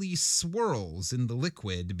oily swirls in the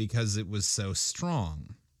liquid because it was so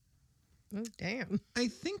strong. Oh, damn. I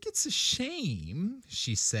think it's a shame,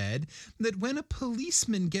 she said, that when a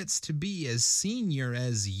policeman gets to be as senior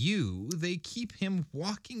as you, they keep him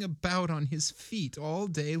walking about on his feet all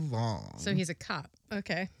day long. So he's a cop.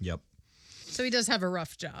 Okay. Yep. So he does have a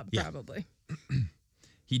rough job, Yeah. probably.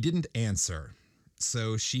 He didn't answer,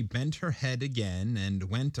 so she bent her head again and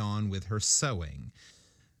went on with her sewing.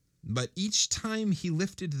 But each time he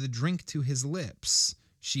lifted the drink to his lips,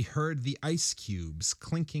 she heard the ice cubes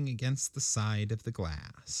clinking against the side of the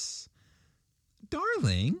glass.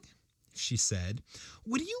 Darling, she said,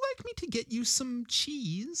 would you like me to get you some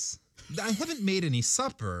cheese? I haven't made any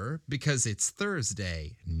supper because it's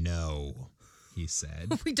Thursday. No, he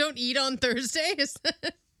said. We don't eat on Thursday? Is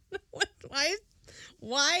that,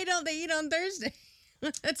 why don't they eat on Thursday?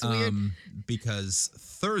 That's weird. Because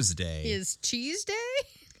Thursday Is cheese day?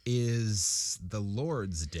 is the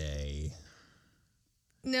Lord's Day.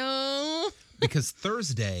 No. Because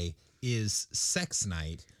Thursday is sex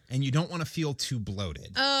night, and you don't want to feel too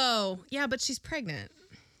bloated. Oh, yeah, but she's pregnant.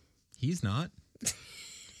 He's not.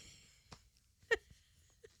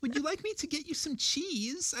 Would you like me to get you some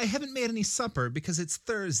cheese? I haven't made any supper because it's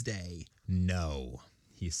Thursday. No,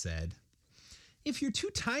 he said. If you're too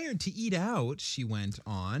tired to eat out, she went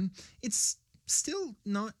on, it's still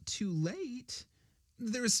not too late.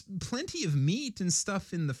 There's plenty of meat and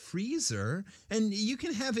stuff in the freezer, and you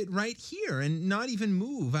can have it right here and not even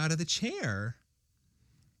move out of the chair.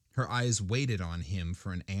 Her eyes waited on him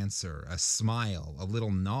for an answer, a smile, a little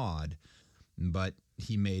nod, but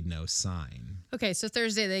he made no sign. Okay, so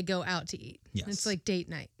Thursday they go out to eat. Yes. It's like date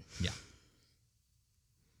night. Yeah.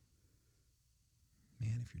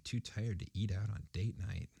 Man, if you're too tired to eat out on date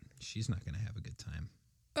night, she's not going to have a good time.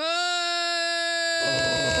 Oh.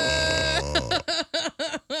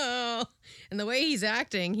 And the way he's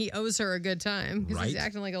acting, he owes her a good time. Because he's Right.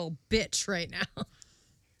 acting like a little bitch right now.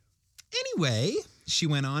 Anyway, she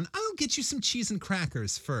went on, I'll get you some cheese and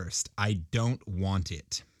crackers first. I don't want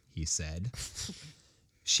it, he said.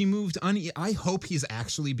 She moved I hope he's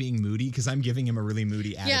actually being moody because I'm giving him a really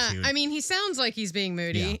moody attitude. Yeah, I mean, he sounds like he's being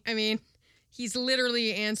moody. Yeah. I mean, he's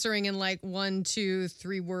literally answering in like 1, 2,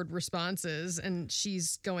 3 word responses, and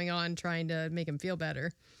she's going on trying to make him feel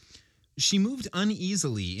better. She moved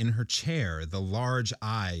uneasily in her chair, the large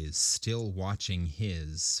eyes still watching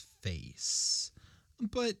his face.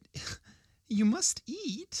 But you must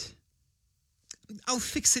eat. I'll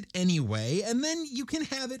fix it anyway, and then you can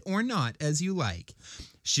have it or not as you like.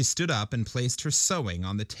 She stood up and placed her sewing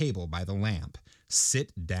on the table by the lamp.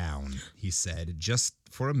 Sit down, he said, just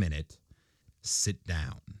for a minute. Sit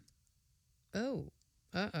down. Oh,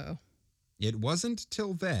 uh-oh. It wasn't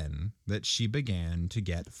till then that she began to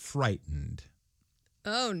get frightened.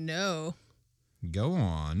 Oh, no. Go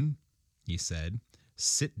on, he said.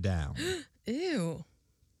 Sit down. Ew.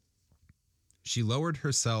 She lowered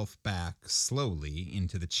herself back slowly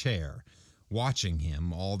into the chair, watching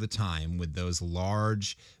him all the time with those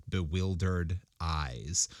large, bewildered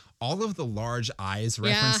eyes. All of the large eyes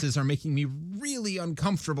references are making me really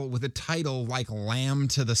uncomfortable with a title like Lamb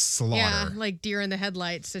to the Slaughter. Yeah, like deer in the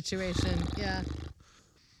headlights situation. Yeah.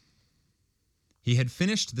 He had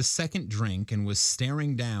finished the second drink and was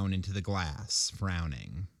staring down into the glass,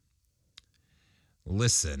 frowning.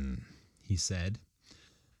 Listen, he said.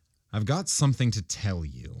 I've got something to tell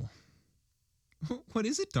you. What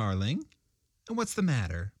is it, darling? What's the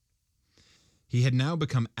matter? He had now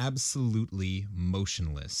become absolutely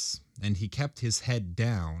motionless, and he kept his head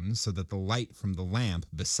down so that the light from the lamp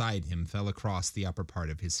beside him fell across the upper part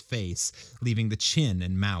of his face, leaving the chin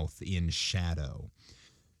and mouth in shadow.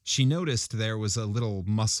 She noticed there was a little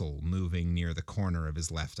muscle moving near the corner of his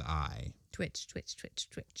left eye. Twitch, twitch, twitch,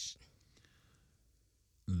 twitch.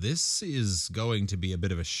 This is going to be a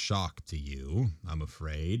bit of a shock to you, I'm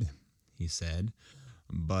afraid, he said.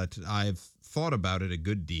 But I've thought about it a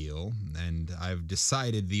good deal, and I've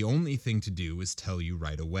decided the only thing to do is tell you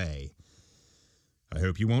right away. I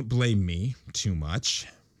hope you won't blame me too much.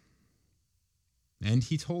 And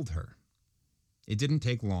he told her. It didn't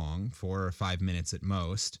take long, 4 or 5 minutes at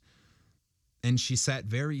most, and she sat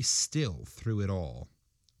very still through it all,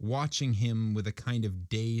 watching him with a kind of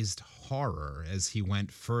dazed horror as he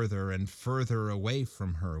went further and further away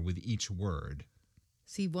from her with each word.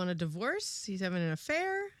 Does he want a divorce? He's having an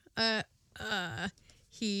affair?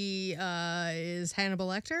 He is Hannibal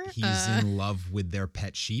Lecter? He's in love with their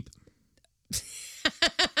pet sheep.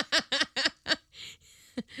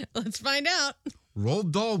 Let's find out.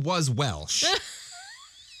 Roald Dahl was Welsh.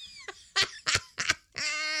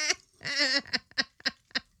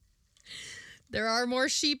 There are more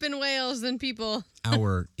sheep in Wales than people.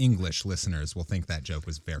 Our English listeners will think that joke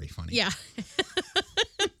was very funny. Yeah.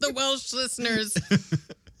 The Welsh listeners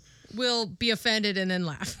will be offended and then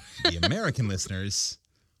laugh. The American listeners.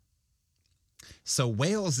 So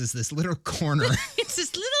Wales is this little corner. It's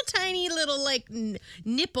this little tiny little like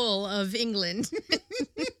nipple of England.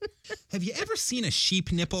 Have you ever seen a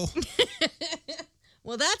sheep nipple?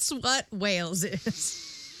 Well, that's what Wales is.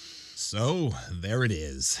 So there it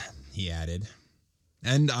is, he added.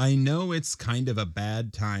 And I know it's kind of a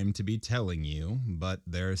bad time to be telling you, but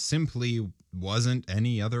there simply wasn't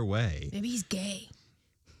any other way. Maybe he's gay.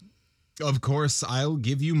 Of course, I'll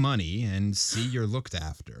give you money and see you're looked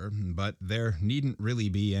after, but there needn't really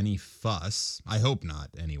be any fuss. I hope not,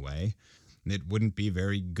 anyway. It wouldn't be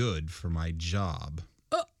very good for my job.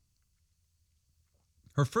 Oh.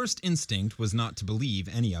 Her first instinct was not to believe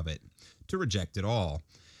any of it, to reject it all.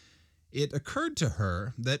 It occurred to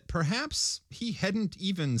her that perhaps he hadn't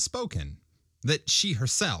even spoken, that she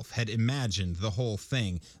herself had imagined the whole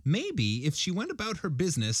thing. Maybe if she went about her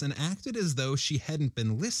business and acted as though she hadn't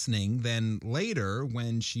been listening, then later,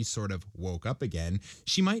 when she sort of woke up again,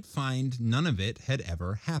 she might find none of it had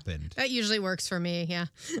ever happened. That usually works for me, yeah.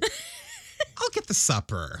 I'll get the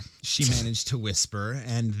supper, she managed to whisper,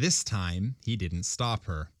 and this time he didn't stop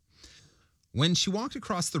her. When she walked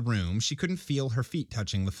across the room, she couldn't feel her feet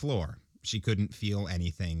touching the floor. She couldn't feel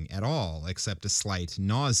anything at all except a slight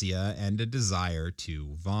nausea and a desire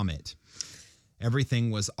to vomit.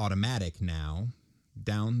 Everything was automatic now.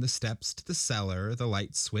 Down the steps to the cellar, the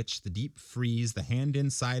light switch, the deep freeze, the hand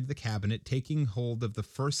inside the cabinet taking hold of the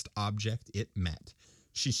first object it met.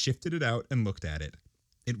 She shifted it out and looked at it.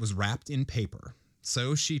 It was wrapped in paper,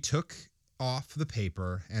 so she took off the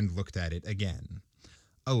paper and looked at it again.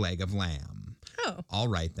 A leg of lamb. Oh. All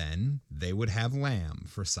right, then. They would have lamb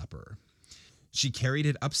for supper. She carried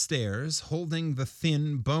it upstairs, holding the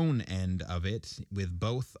thin bone end of it with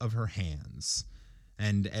both of her hands.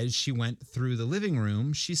 And as she went through the living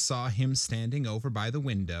room, she saw him standing over by the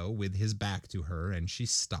window with his back to her, and she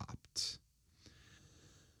stopped.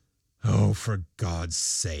 "Oh, for God's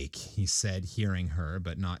sake," he said, hearing her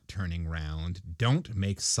but not turning round. "Don't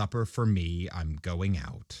make supper for me. I'm going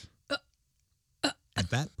out." At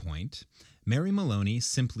that point, Mary Maloney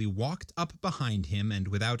simply walked up behind him, and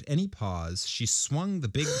without any pause, she swung the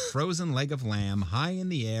big frozen leg of lamb high in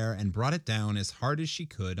the air and brought it down as hard as she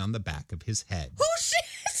could on the back of his head. Oh,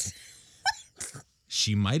 shit!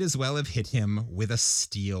 She might as well have hit him with a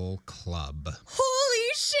steel club. Holy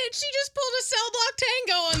shit, she just pulled a cell block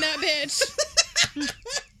tango on that bitch.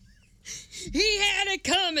 He had it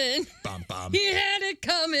coming. Bum, bum. He had it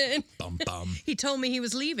coming. Bum, bum. He told me he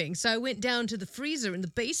was leaving, so I went down to the freezer in the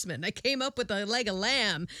basement. I came up with a leg of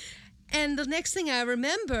lamb. And the next thing I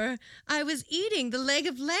remember, I was eating the leg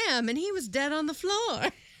of lamb, and he was dead on the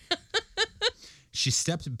floor. She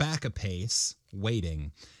stepped back a pace,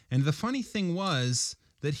 waiting. And the funny thing was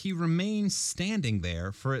that he remained standing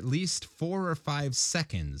there for at least 4 or 5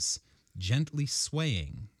 seconds, gently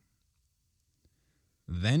swaying.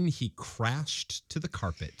 Then he crashed to the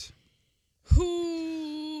carpet.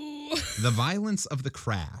 Ooh. The violence of the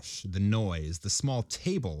crash, the noise, the small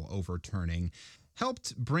table overturning,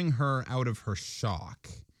 helped bring her out of her shock.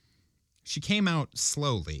 She came out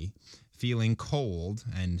slowly, feeling cold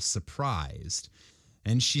and surprised,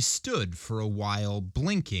 and she stood for a while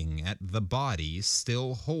blinking at the body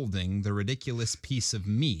still holding the ridiculous piece of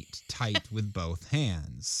meat tight with both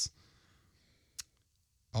hands.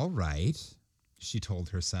 "All right," she told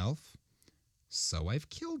herself. "So I've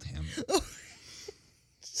killed him." Oh,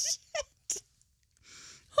 shit.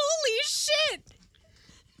 Holy shit.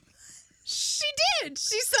 She did.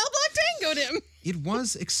 She cell block tangoed him. It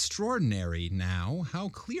was extraordinary now how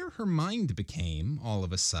clear her mind became all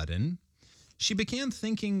of a sudden. She began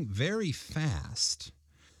thinking very fast.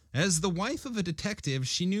 As the wife of a detective,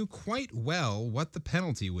 she knew quite well what the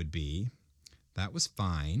penalty would be. That was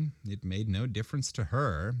fine. It made no difference to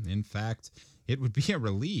her. In fact, it would be a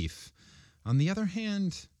relief. On the other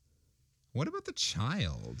hand, what about the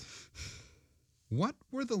child? What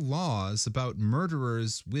were the laws about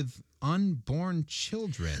murderers with unborn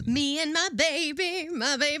children? Me and my baby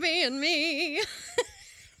and me.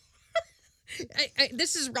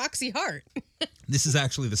 This is Roxy Hart. This is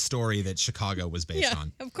actually the story that Chicago was based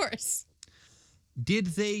on. Of course. Did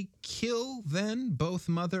they kill then both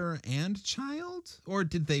mother and child? Or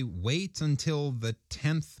did they wait until the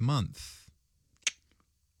 10th month?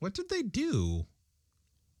 What did they do?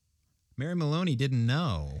 Mary Maloney didn't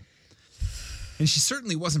know. And she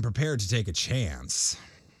certainly wasn't prepared to take a chance.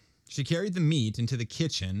 She carried the meat into the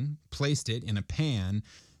kitchen, placed it in a pan,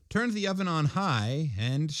 turned the oven on high,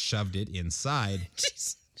 and shoved it inside.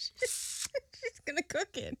 She's gonna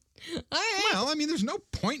cook it. All right. Well, I mean, there's no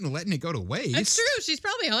point in letting it go to waste. That's true. She's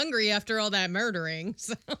probably hungry after all that murdering.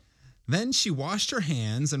 So. Then she washed her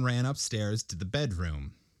hands and ran upstairs to the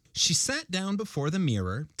bedroom. She sat down before the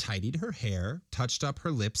mirror, tidied her hair, touched up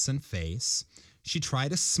her lips and face. She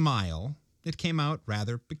tried a smile. It came out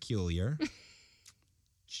rather peculiar.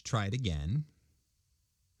 She tried again.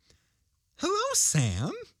 "Hello,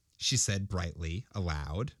 Sam," she said brightly,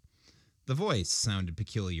 aloud. The voice sounded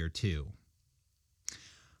peculiar, too.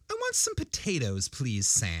 "I want some potatoes, please,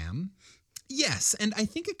 Sam." "Yes, and I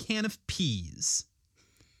think a can of peas."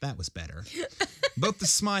 That was better. Both the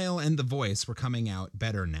smile and the voice were coming out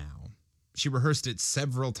better now. She rehearsed it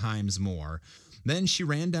several times more. Then she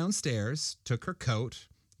ran downstairs, took her coat,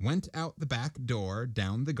 went out the back door,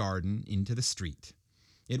 down the garden, into the street.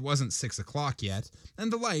 It wasn't 6 o'clock yet,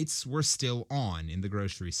 and the lights were still on in the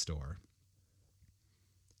grocery store.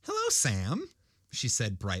 "Hello, Sam," she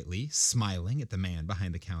said brightly, smiling at the man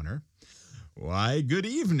behind the counter. "Why, good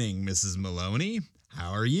evening, Mrs. Maloney. How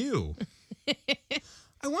are you?"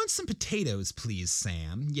 "I want some potatoes, please,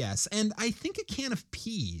 Sam. Yes, and I think a can of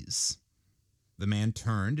peas." The man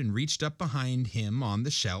turned and reached up behind him on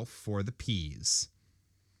the shelf for the peas.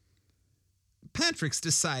 "Patrick's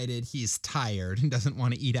decided he's tired and doesn't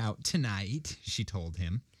want to eat out tonight," she told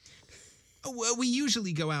him. "Well, we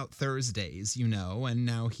usually go out Thursdays, you know, and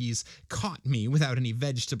now he's caught me without any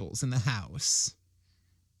vegetables in the house."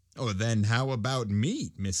 "Oh, then how about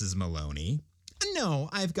meat, Mrs. Maloney?" "No,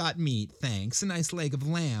 I've got meat, thanks. A nice leg of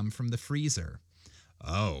lamb from the freezer."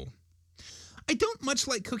 "Oh." I don't much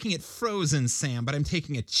like cooking it frozen, Sam, but I'm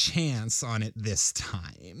taking a chance on it this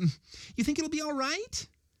time. You think it'll be all right?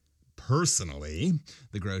 Personally,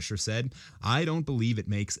 the grocer said, I don't believe it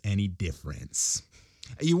makes any difference.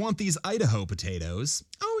 You want these Idaho potatoes?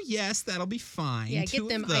 Oh, yes, that'll be fine. Yeah, Two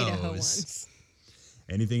get them of those. Idaho ones.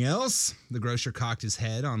 Anything else? The grocer cocked his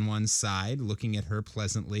head on one side, looking at her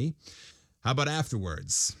pleasantly. How about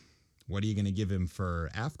afterwards? What are you going to give him for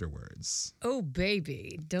afterwards? Oh,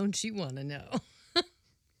 baby, don't you want to know?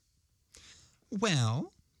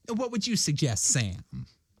 Well, what would you suggest, Sam?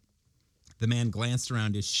 The man glanced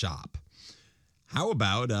around his shop. How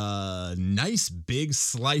about a nice big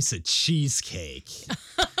slice of cheesecake?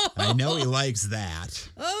 I know he likes that.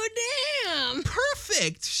 Oh, damn.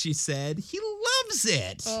 Perfect, she said. He loves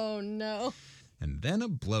it. Oh, no. And then a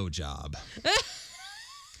blowjob.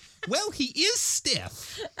 Well, he is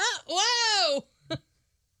stiff. Whoa.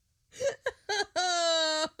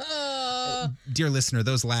 Dear listener,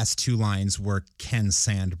 those last two lines were Ken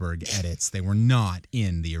Sandberg edits. They were not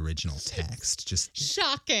in the original text. Just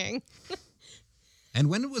Shocking.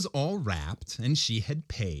 And when it was all wrapped and she had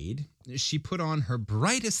paid, she put on her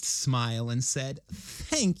brightest smile and said,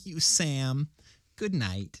 Thank you, Sam. Good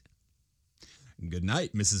night. Good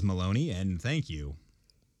night, Mrs. Maloney, and thank you.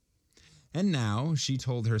 And now, she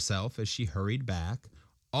told herself as she hurried back,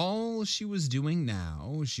 all she was doing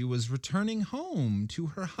now, she was returning home to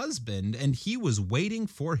her husband, and he was waiting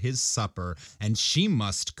for his supper, and she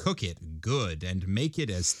must cook it good and make it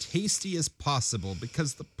as tasty as possible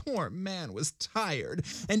because the poor man was tired.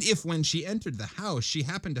 And if when she entered the house she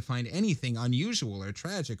happened to find anything unusual or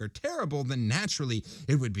tragic or terrible, then naturally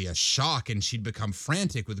it would be a shock and she'd become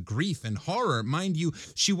frantic with grief and horror. Mind you,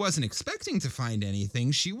 she wasn't expecting to find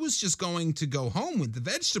anything. She was just going to go home with the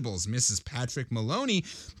vegetables. Mrs. Patrick Maloney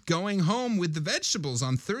going home with the vegetables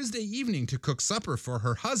on Thursday evening to cook supper for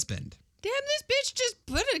her husband. Damn, this bitch just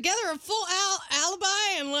put together a full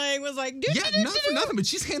alibi and was like, Yeah, not for nothing, but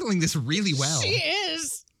she's handling this really well. She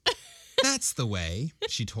is. That's the way,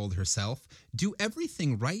 she told herself. Do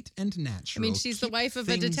everything right and natural. I mean, she's the Keep wife of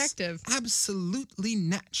a things detective. Absolutely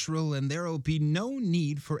natural, and there'll be no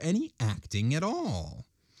need for any acting at all.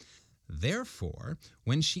 Therefore,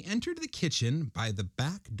 when she entered the kitchen by the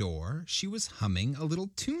back door, she was humming a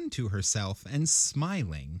little tune to herself and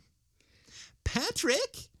smiling.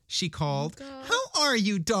 Patrick, she called, how are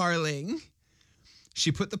you, darling?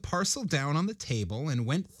 She put the parcel down on the table and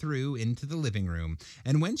went through into the living room.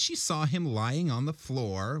 And when she saw him lying on the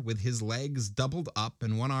floor with his legs doubled up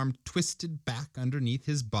and one arm twisted back underneath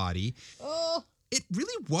his body, it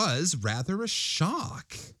really was rather a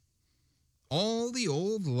shock. All the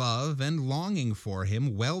old love and longing for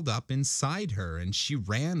him welled up inside her, and she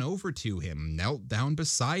ran over to him, knelt down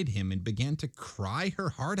beside him, and began to cry her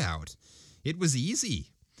heart out. It was easy.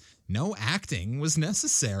 No acting was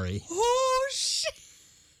necessary. Oh, shit.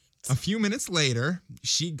 A few minutes later,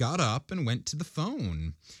 she got up and went to the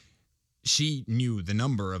phone. She knew the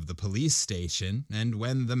number of the police station, and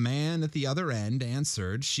when the man at the other end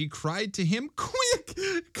answered, she cried to him, Quick!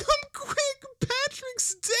 Come quick!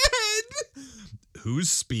 Patrick's dead!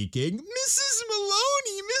 Who's speaking? Mrs.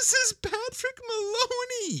 Maloney! Mrs. Patrick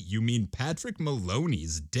Maloney! You mean Patrick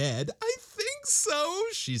Maloney's dead? I think so,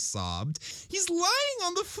 she sobbed. He's lying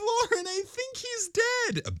on the floor and I think he's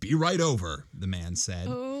dead. Be right over, the man said.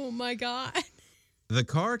 Oh, my God. The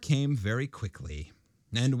car came very quickly,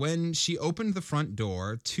 and when she opened the front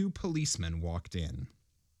door, 2 policemen walked in.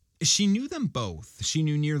 She knew them both. She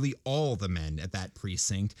knew nearly all the men at that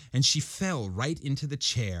precinct, and she fell right into the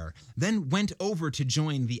chair, then went over to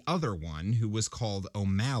join the other one, who was called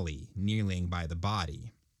O'Malley, kneeling by the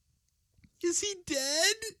body. Is he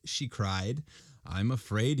dead? She cried. I'm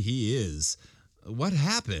afraid he is. What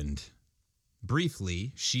happened?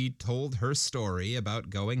 Briefly, she told her story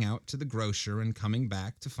about going out to the grocer and coming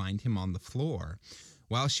back to find him on the floor.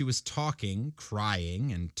 While she was talking,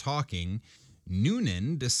 crying, and talking,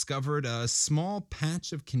 Noonan discovered a small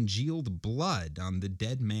patch of congealed blood on the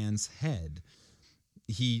dead man's head.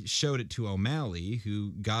 He showed it to O'Malley,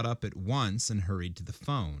 who got up at once and hurried to the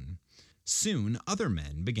phone. Soon, other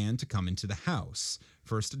men began to come into the house.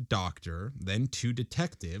 First a doctor, then 2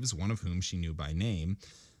 detectives, one of whom she knew by name.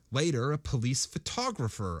 Later, a police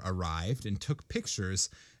photographer arrived and took pictures,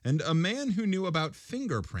 and a man who knew about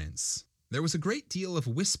fingerprints. There was a great deal of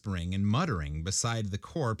whispering and muttering beside the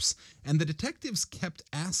corpse, and the detectives kept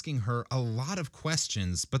asking her a lot of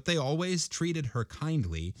questions, but they always treated her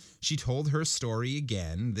kindly. She told her story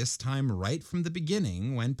again, this time right from the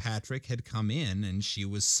beginning, when Patrick had come in and she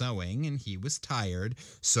was sewing and he was tired,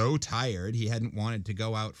 so tired he hadn't wanted to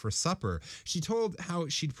go out for supper. She told how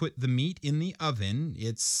she'd put the meat in the oven,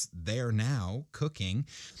 it's there now, cooking,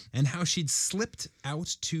 and how she'd slipped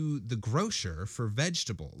out to the grocer for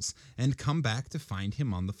vegetables and come back to find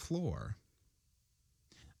him on the floor.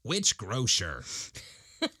 "Which grocer?"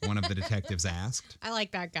 one of the detectives asked. I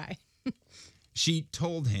like that guy. She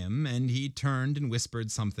told him, and he turned and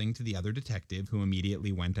whispered something to the other detective, who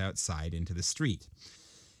immediately went outside into the street.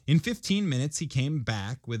 In 15 minutes, he came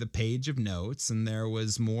back with a page of notes, and there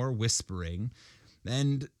was more whispering.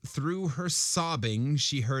 And through her sobbing,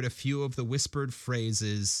 she heard a few of the whispered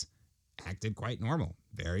phrases: "Acted quite normal,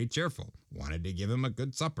 very cheerful, wanted to give him a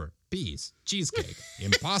good supper, peas, cheesecake,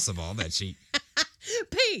 impossible that she..."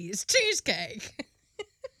 Peas, cheesecake.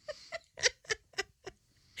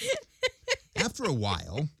 After a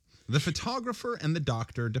while, the photographer and the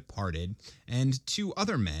doctor departed, and 2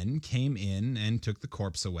 other men came in and took the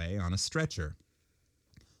corpse away on a stretcher.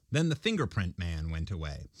 Then the fingerprint man went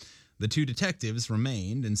away. The 2 detectives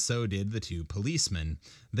remained, and so did the 2 policemen.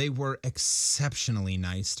 They were exceptionally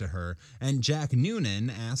nice to her, and Jack Noonan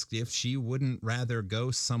asked if she wouldn't rather go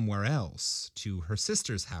somewhere else, to her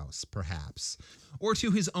sister's house, perhaps, or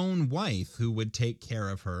to his own wife, who would take care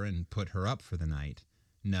of her and put her up for the night.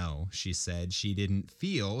 No, she said, she didn't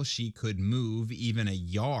feel she could move even a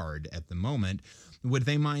yard at the moment. Would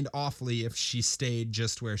they mind awfully if she stayed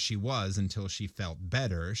just where she was until she felt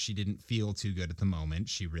better? She didn't feel too good at the moment.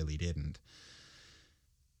 She really didn't.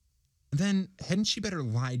 "Then hadn't she better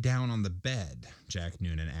lie down on the bed?" Jack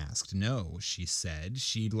Noonan asked. "No," she said.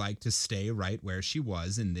 She'd like to stay right where she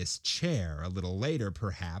was in this chair. A little later,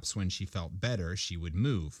 perhaps, when she felt better, she would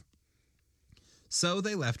move. So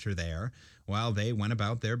they left her there, while they went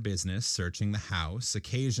about their business, searching the house.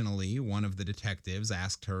 Occasionally, one of the detectives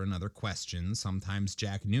asked her another question. Sometimes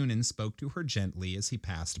Jack Noonan spoke to her gently as he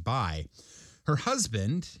passed by. Her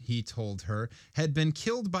husband, he told her, had been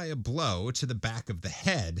killed by a blow to the back of the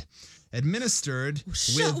head, administered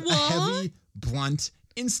with a heavy, blunt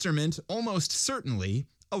instrument, almost certainly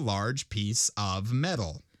a large piece of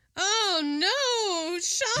metal. Oh, no!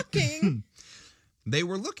 Shocking! They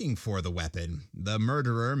were looking for the weapon. The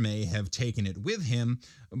murderer may have taken it with him,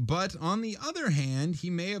 but on the other hand,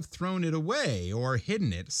 he may have thrown it away or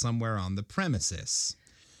hidden it somewhere on the premises.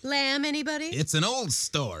 Lamb, anybody? "It's an old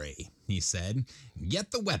story," he said.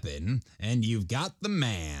 "Get the weapon, and you've got the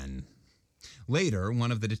man." Later,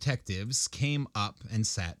 one of the detectives came up and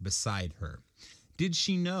sat beside her. Did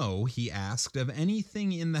she know, he asked, of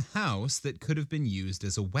anything in the house that could have been used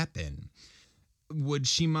as a weapon? Would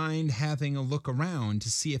she mind having a look around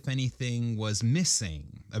to see if anything was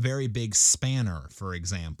missing? A very big spanner, for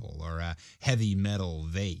example, or a heavy metal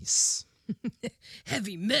vase.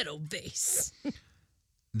 Heavy metal vase.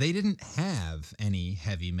 They didn't have any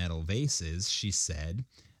heavy metal vases, she said,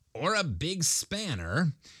 or a big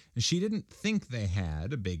spanner. She didn't think they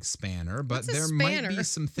had a big spanner, but there might be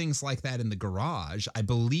some things like that in the garage. I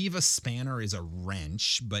believe a spanner is a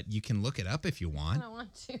wrench, but you can look it up if you want. I don't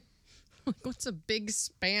want to. What's a big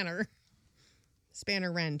spanner?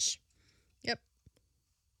 Spanner wrench. Yep.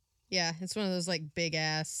 Yeah, it's one of those like big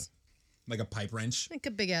ass. Like a pipe wrench? Like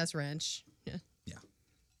a big ass wrench. Yeah. Yeah.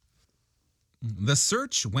 The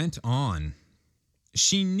search went on.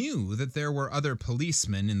 She knew that there were other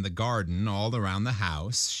policemen in the garden all around the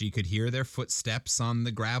house. She could hear their footsteps on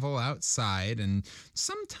the gravel outside, and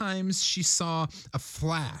sometimes she saw a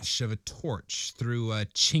flash of a torch through a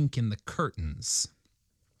chink in the curtains.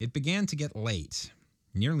 It began to get late.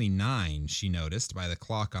 Nearly 9, she noticed by the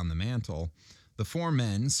clock on the mantel. The 4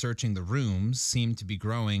 men searching the rooms seemed to be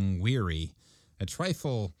growing weary, a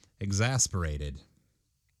trifle exasperated.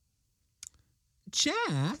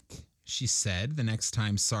 "Jack," she said the next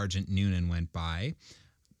time Sergeant Noonan went by,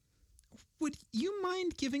 "would you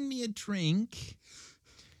mind giving me a drink?"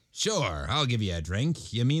 "Sure, I'll give you a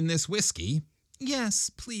drink. You mean this whiskey?" "Yes,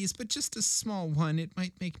 please, but just a small one. It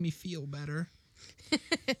might make me feel better."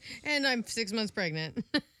 And I'm 6 months pregnant.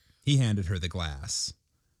 He handed her the glass.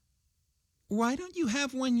 "Why don't you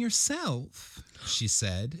have one yourself?" she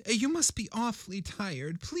said. "You must be awfully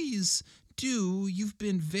tired. Please do. You've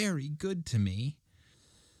been very good to me."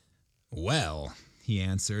 "Well," he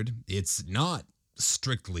answered, "it's not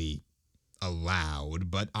strictly allowed,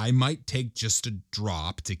 but I might take just a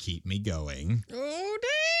drop to keep me going." Oh,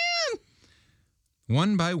 damn!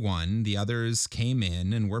 One by one, the others came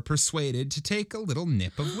in and were persuaded to take a little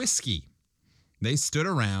nip of whiskey. They stood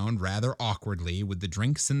around rather awkwardly with the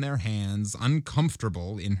drinks in their hands,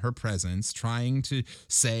 uncomfortable in her presence, trying to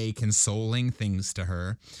say consoling things to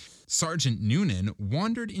her. Sergeant Noonan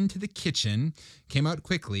wandered into the kitchen, came out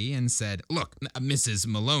quickly, and said, "Look, Mrs.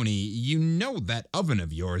 Maloney, you know that oven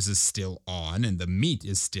of yours is still on and the meat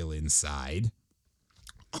is still inside."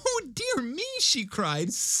 "Oh, dear me," she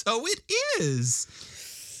cried, "so it is."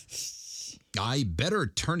 "I better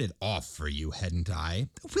turn it off for you, hadn't I?"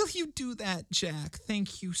 "Will you do that, Jack?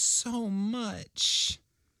 Thank you so much."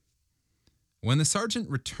 When the sergeant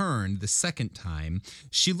returned the second time,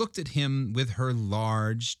 she looked at him with her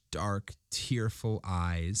large, dark, tearful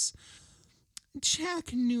eyes.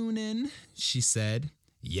 "Jack Noonan," she said.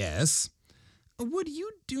 "Yes?" "Would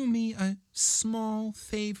you do me a small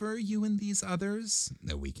favor, you and these others?"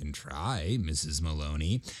 "We can try, Mrs.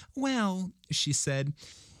 Maloney." "Well," she said,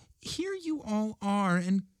 "here you all are,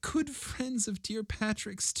 and good friends of dear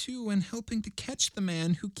Patrick's too, and helping to catch the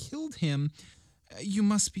man who killed him. You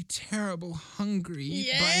must be terrible hungry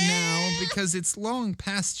by now, because it's long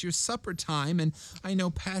past your supper time, and I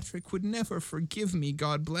know Patrick would never forgive me,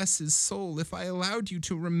 God bless his soul, if I allowed you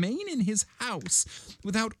to remain in his house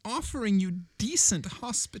without offering you decent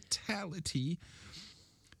hospitality.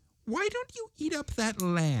 Why don't you eat up that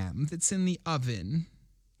lamb that's in the oven?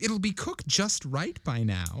 It'll be cooked just right by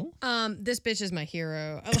now." This bitch is my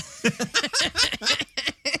hero.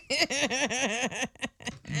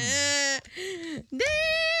 Damn,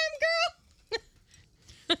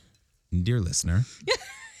 girl. Dear listener,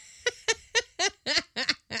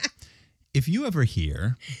 if you ever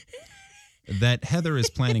hear that Heather is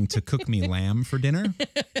planning to cook me lamb for dinner,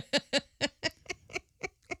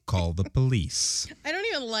 call the police. I don't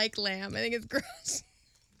even like lamb. I think it's gross.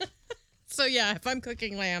 So yeah, if I'm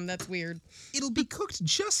cooking lamb, that's weird. It'll be cooked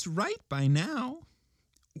just right by now.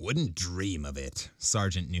 "Wouldn't dream of it,"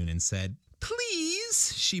 Sergeant Noonan said.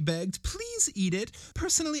 "Please," she begged, "please eat it.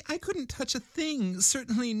 Personally, I couldn't touch a thing,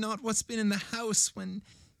 certainly not what's been in the house when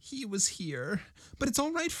he was here. But it's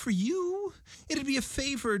all right for you. It'd be a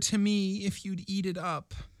favor to me if you'd eat it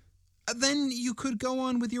up. Then you could go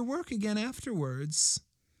on with your work again afterwards."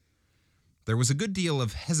 There was a good deal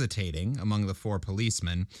of hesitating among the four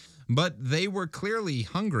policemen, but they were clearly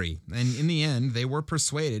hungry, and in the end they were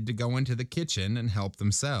persuaded to go into the kitchen and help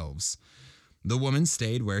themselves. The woman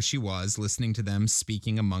stayed where she was, listening to them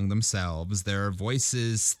speaking among themselves, their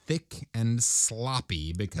voices thick and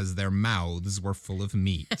sloppy because their mouths were full of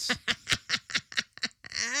meat.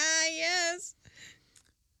 Yes.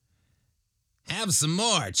 "Have some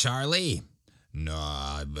more, Charlie." "No,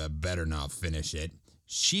 I better not finish it."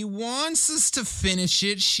 "She wants us to finish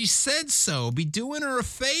it. She said so. Be doing her a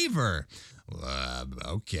favor."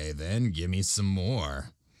 Okay, then give me some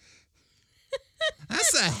more."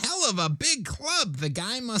 "That's a hell of a big club the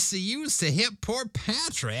guy must have used to hit poor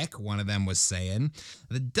Patrick," one of them was saying.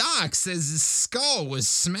 "The doc says his skull was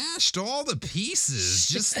smashed all to pieces,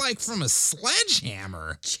 just like from a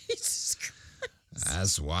sledgehammer." Jesus Christ.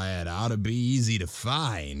 "That's why it ought to be easy to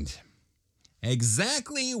find."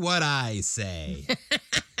 "Exactly what I say."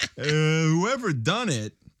 Whoever done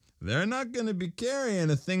it, they're not going to be carrying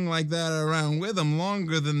a thing like that around with them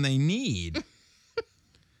longer than they need."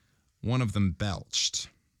 One of them belched.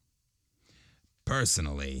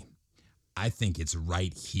 "Personally, I think it's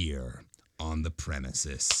right here on the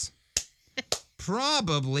premises.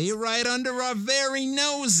 Probably right under our very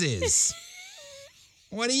noses.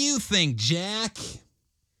 What do you think, Jack?"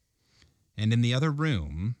 And in the other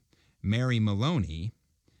room, Mary Maloney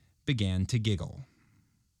began to giggle.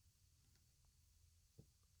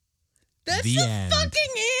 That's The the end.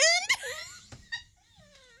 fucking end?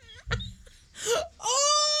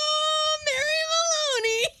 Oh, Mary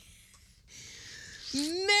Maloney.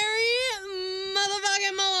 Mary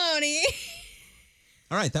motherfucking Maloney.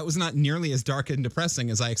 All right, that was not nearly as dark and depressing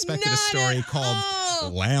as I expected Not a story at called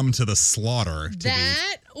all. Lamb to the Slaughter to be.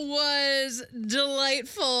 That was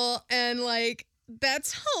delightful, and like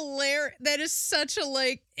that's hilarious. That is such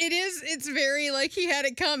a it's very like he had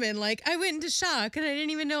it coming. Like I went into shock and I didn't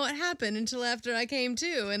even know what happened until after I came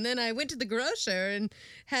to, and then I went to the grocer and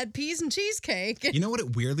had peas and cheesecake. You know what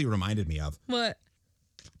it weirdly reminded me of? What?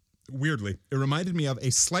 Weirdly, it reminded me of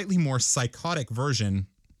a slightly more psychotic version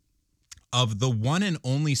of the one and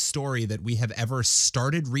only story that we have ever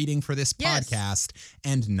started reading for this Yes. podcast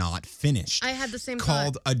and not finished. I had the same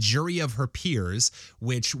called thought. A Jury of Her Peers,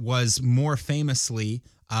 which was more famously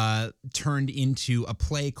turned into a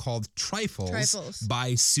play called Trifles.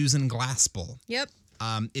 By Susan Glaspell. Yep.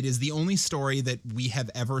 It is the only story that we have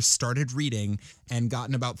ever started reading and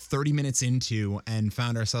gotten about 30 minutes into and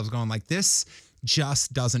found ourselves going like, this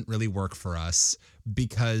just doesn't really work for us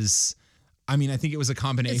because I mean, I think it was a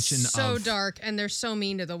combination It's so of dark, and they're so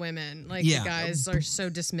mean to the women. Like Yeah. the guys are so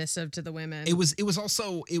dismissive to the women. it was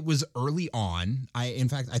early on. In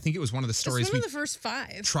fact, I think it was one of the It's stories one we of the first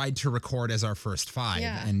 5. tried to record as our first 5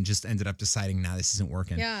 Yeah. and just ended up deciding, nah, this isn't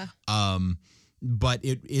working. Yeah. But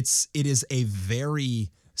it is a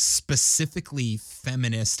very specifically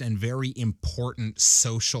feminist and very important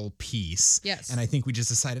social piece. Yes. And I think we just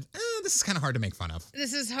decided, this is kind of hard to make fun of.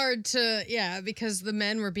 This is hard to, because the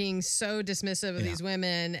men were being so dismissive of these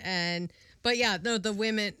women, but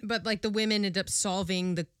the women end up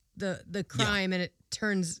solving the crime, and it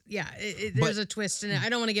turns, there's a twist in it. I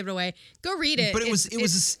don't want to give it away. Go read it. But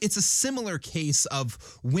it's a similar case of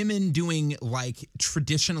women doing like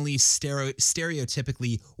traditionally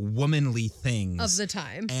stereotypically womanly things of the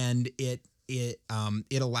time. and it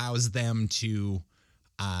allows them to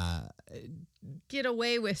Get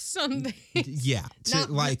away with something.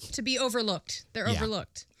 to be overlooked. They're Yeah.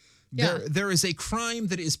 overlooked. Yeah. there is a crime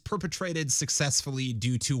that is perpetrated successfully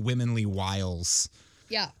due to womanly wiles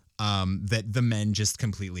Yeah. that the men just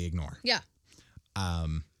completely ignore. Yeah.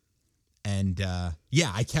 I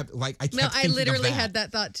kept I literally had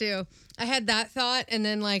that thought too. I had that thought, and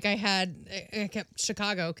then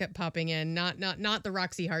Chicago kept popping in. Not the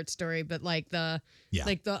Roxy Hart story, but like the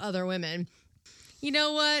other women. You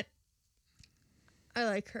know what? I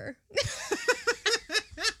like her.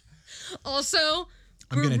 Also,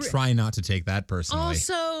 I'm going to try not to take that personally.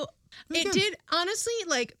 Also, it did, honestly,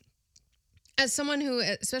 like, as someone who,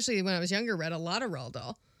 especially when I was younger, read a lot of Roald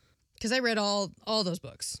Dahl, because I read all those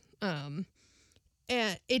books. And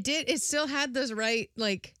it still had those right,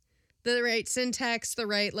 like, the right syntax, the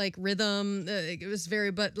right, like, rhythm. It was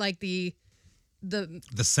very, but, like, the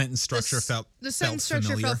sentence structure felt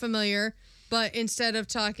familiar. But instead of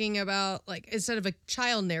talking about, like, instead of a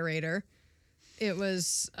child narrator, it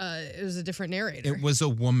was a different narrator. It was a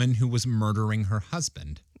woman who was murdering her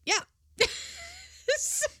husband. Yeah.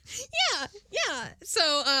 Yeah.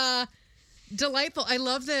 So, delightful. I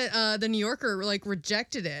love that the New Yorker, like,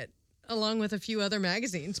 rejected it along with a few other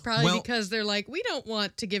magazines, probably because they're like, we don't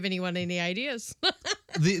want to give anyone any ideas.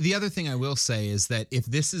 The other thing I will say is that if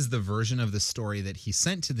this is the version of the story that he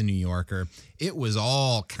sent to the New Yorker, it was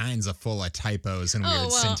all kinds of full of typos and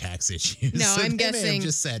weird syntax issues. No, so I'm they guessing may have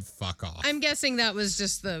just said fuck off. I'm guessing that was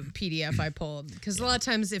just the PDF I pulled, because a lot of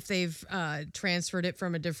times if they've transferred it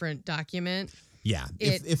from a different document. Yeah,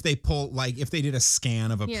 if they pull, like, if they did a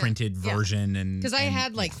scan of a printed version, and because I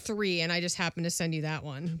had like 3, and I just happened to send you that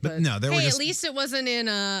one. But no, there were at least it wasn't in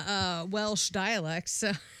a Welsh dialect.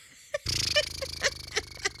 So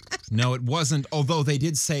no, it wasn't. Although they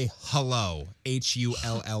did say hello,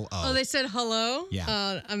 HULLO. Oh, they said hello.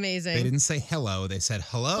 Yeah, amazing. They didn't say hello. They said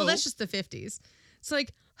hello. Well, that's just the 50s. It's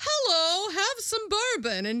like, hello, have some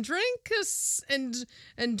bourbon and drink and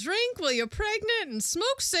drink while you're pregnant and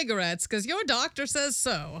smoke cigarettes because your doctor says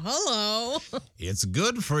so. Hello. It's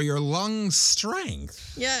good for your lung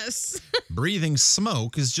strength. Yes. Breathing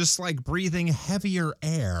smoke is just like breathing heavier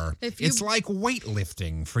air. It's like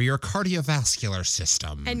weightlifting for your cardiovascular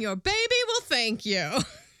system. And your baby will thank you.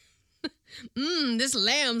 This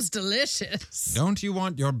lamb's delicious. Don't you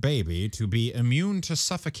want your baby to be immune to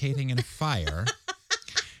suffocating in fire?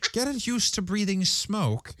 Get it used to breathing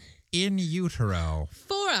smoke in utero.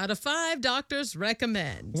 4 out of 5 doctors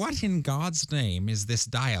recommend. What in God's name is this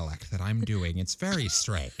dialect that I'm doing? It's very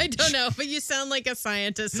strange. I don't know, but you sound like a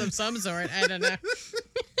scientist of some sort. I don't know.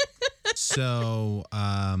 So,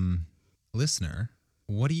 listener,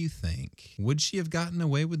 what do you think? Would she have gotten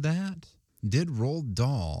away with that? Did Roald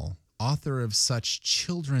Dahl, author of such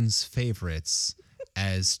children's favorites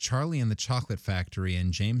as Charlie and the Chocolate Factory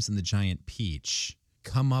and James and the Giant Peach,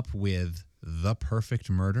 come up with the perfect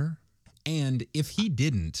murder? And if he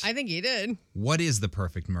didn't, I think he did. What is the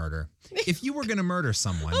perfect murder? If you were going to murder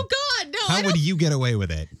someone, oh God, no! How would you get away with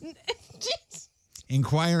it?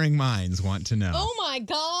 Inquiring minds want to know. Oh my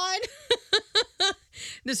God!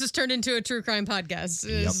 This has turned into a true crime podcast.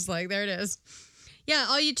 It's just like, there it is. Yeah,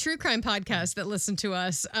 all you true crime podcasts that listen to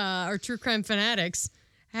us are true crime fanatics.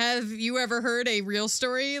 Have you ever heard a real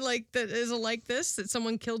story like that is like this? That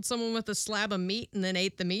someone killed someone with a slab of meat and then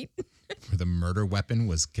ate the meat? Where the murder weapon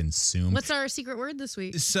was consumed. What's our secret word this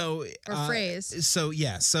week? So or phrase? So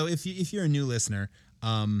if you're a new listener,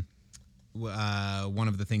 one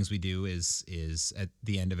of the things we do is at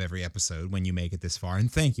the end of every episode when you make it this far, and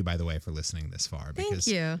thank you, by the way, for listening this far, because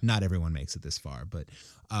not everyone makes it this far, but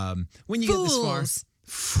when you get this far,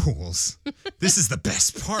 fools, this is the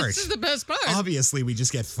best part. This is the best part. Obviously, we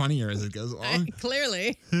just get funnier as it goes on.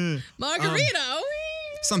 Clearly. Margarita.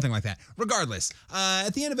 Something like that. Regardless,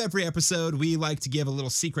 at the end of every episode, we like to give a little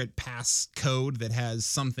secret pass code that has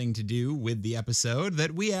something to do with the episode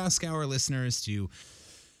that we ask our listeners to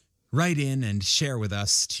write in and share with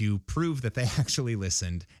us to prove that they actually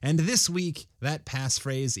listened. And this week, that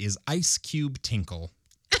passphrase is Ice Cube Tinkle.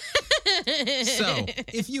 So,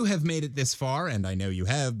 if you have made it this far, and I know you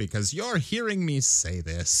have because you're hearing me say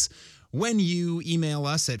this, when you email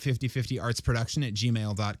us at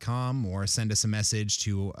 5050artsproduction@gmail.com or send us a message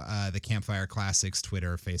to the Campfire Classics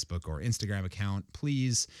Twitter, Facebook, or Instagram account,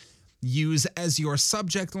 please use as your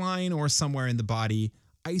subject line or somewhere in the body,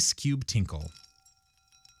 Ice Cube Tinkle.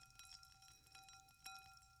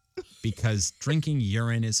 Because drinking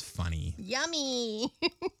urine is funny. Yummy.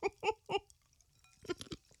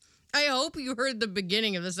 I hope you heard the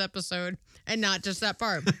beginning of this episode and not just that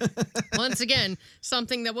part. Once again,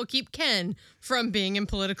 something that will keep Ken from being in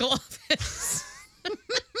political office.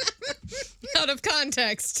 Out of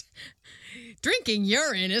context. Drinking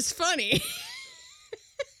urine is funny.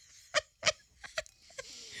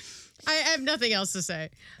 I have nothing else to say.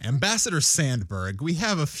 Ambassador Sandberg, we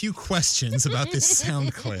have a few questions about this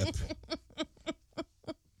sound clip.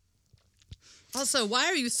 Also, why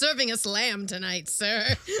are you serving us lamb tonight,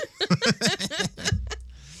 sir?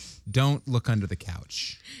 Don't look under the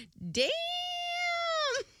couch. Damn!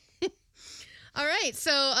 All right,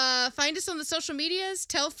 so find us on the social medias.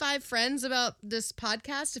 Tell 5 friends about this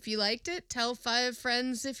podcast if you liked it. Tell 5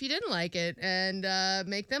 friends if you didn't like it, and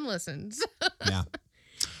make them listen. Yeah.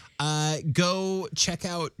 Go check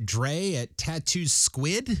out Dre at Tattoo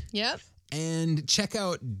Squid. Yep. And check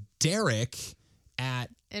out Derek at...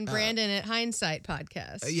 And Brandon at Hindsight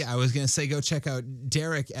Podcast. Yeah, I was going to say go check out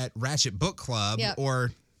Derek at Ratchet Book Club. Yep.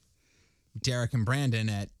 Or Derek and Brandon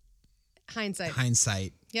at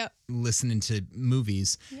Hindsight. Yep. Listening to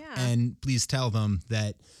movies. Yeah. And please tell them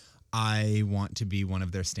that I want to be one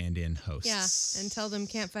of their stand-in hosts. Yeah, and tell them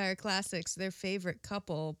Campfire Classics, their favorite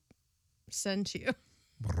couple, sent you.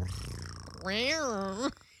 I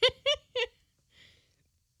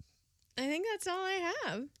think that's all I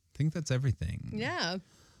have. I think that's everything. Yeah.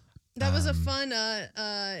 That was a fun,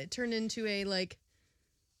 turned into a,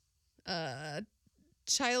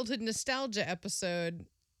 childhood nostalgia episode,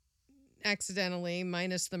 accidentally,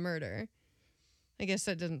 minus the murder. I guess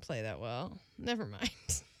that didn't play that well. Never mind.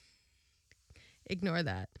 Ignore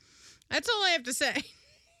that. That's all I have to say.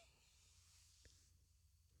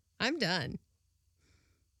 I'm done.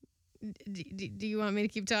 Do you want me to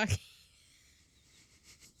keep talking?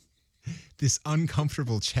 This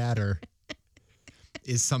uncomfortable chatter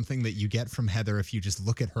is something that you get from Heather if you just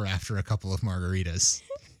look at her after a couple of margaritas.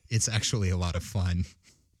 It's actually a lot of fun.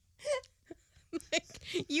 Like,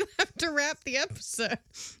 you have to wrap the episode.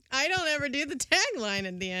 I don't ever do the tagline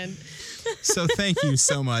at the end. So thank you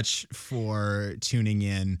so much for tuning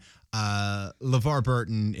in. LeVar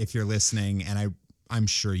Burton, if you're listening, and I'm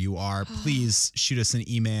sure you are, please shoot us an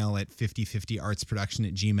email at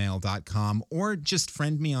 5050artsproduction@gmail.com or just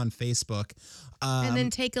friend me on Facebook. And then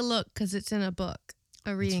take a look, because it's in a book,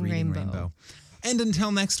 A Reading Rainbow. And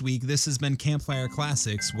until next week, this has been Campfire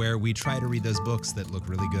Classics, where we try to read those books that look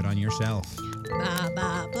really good on your shelf. Ba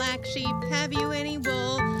ba, black sheep, have you any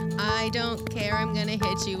wool? I don't care, I'm gonna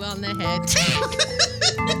hit you on the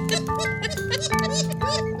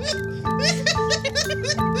head.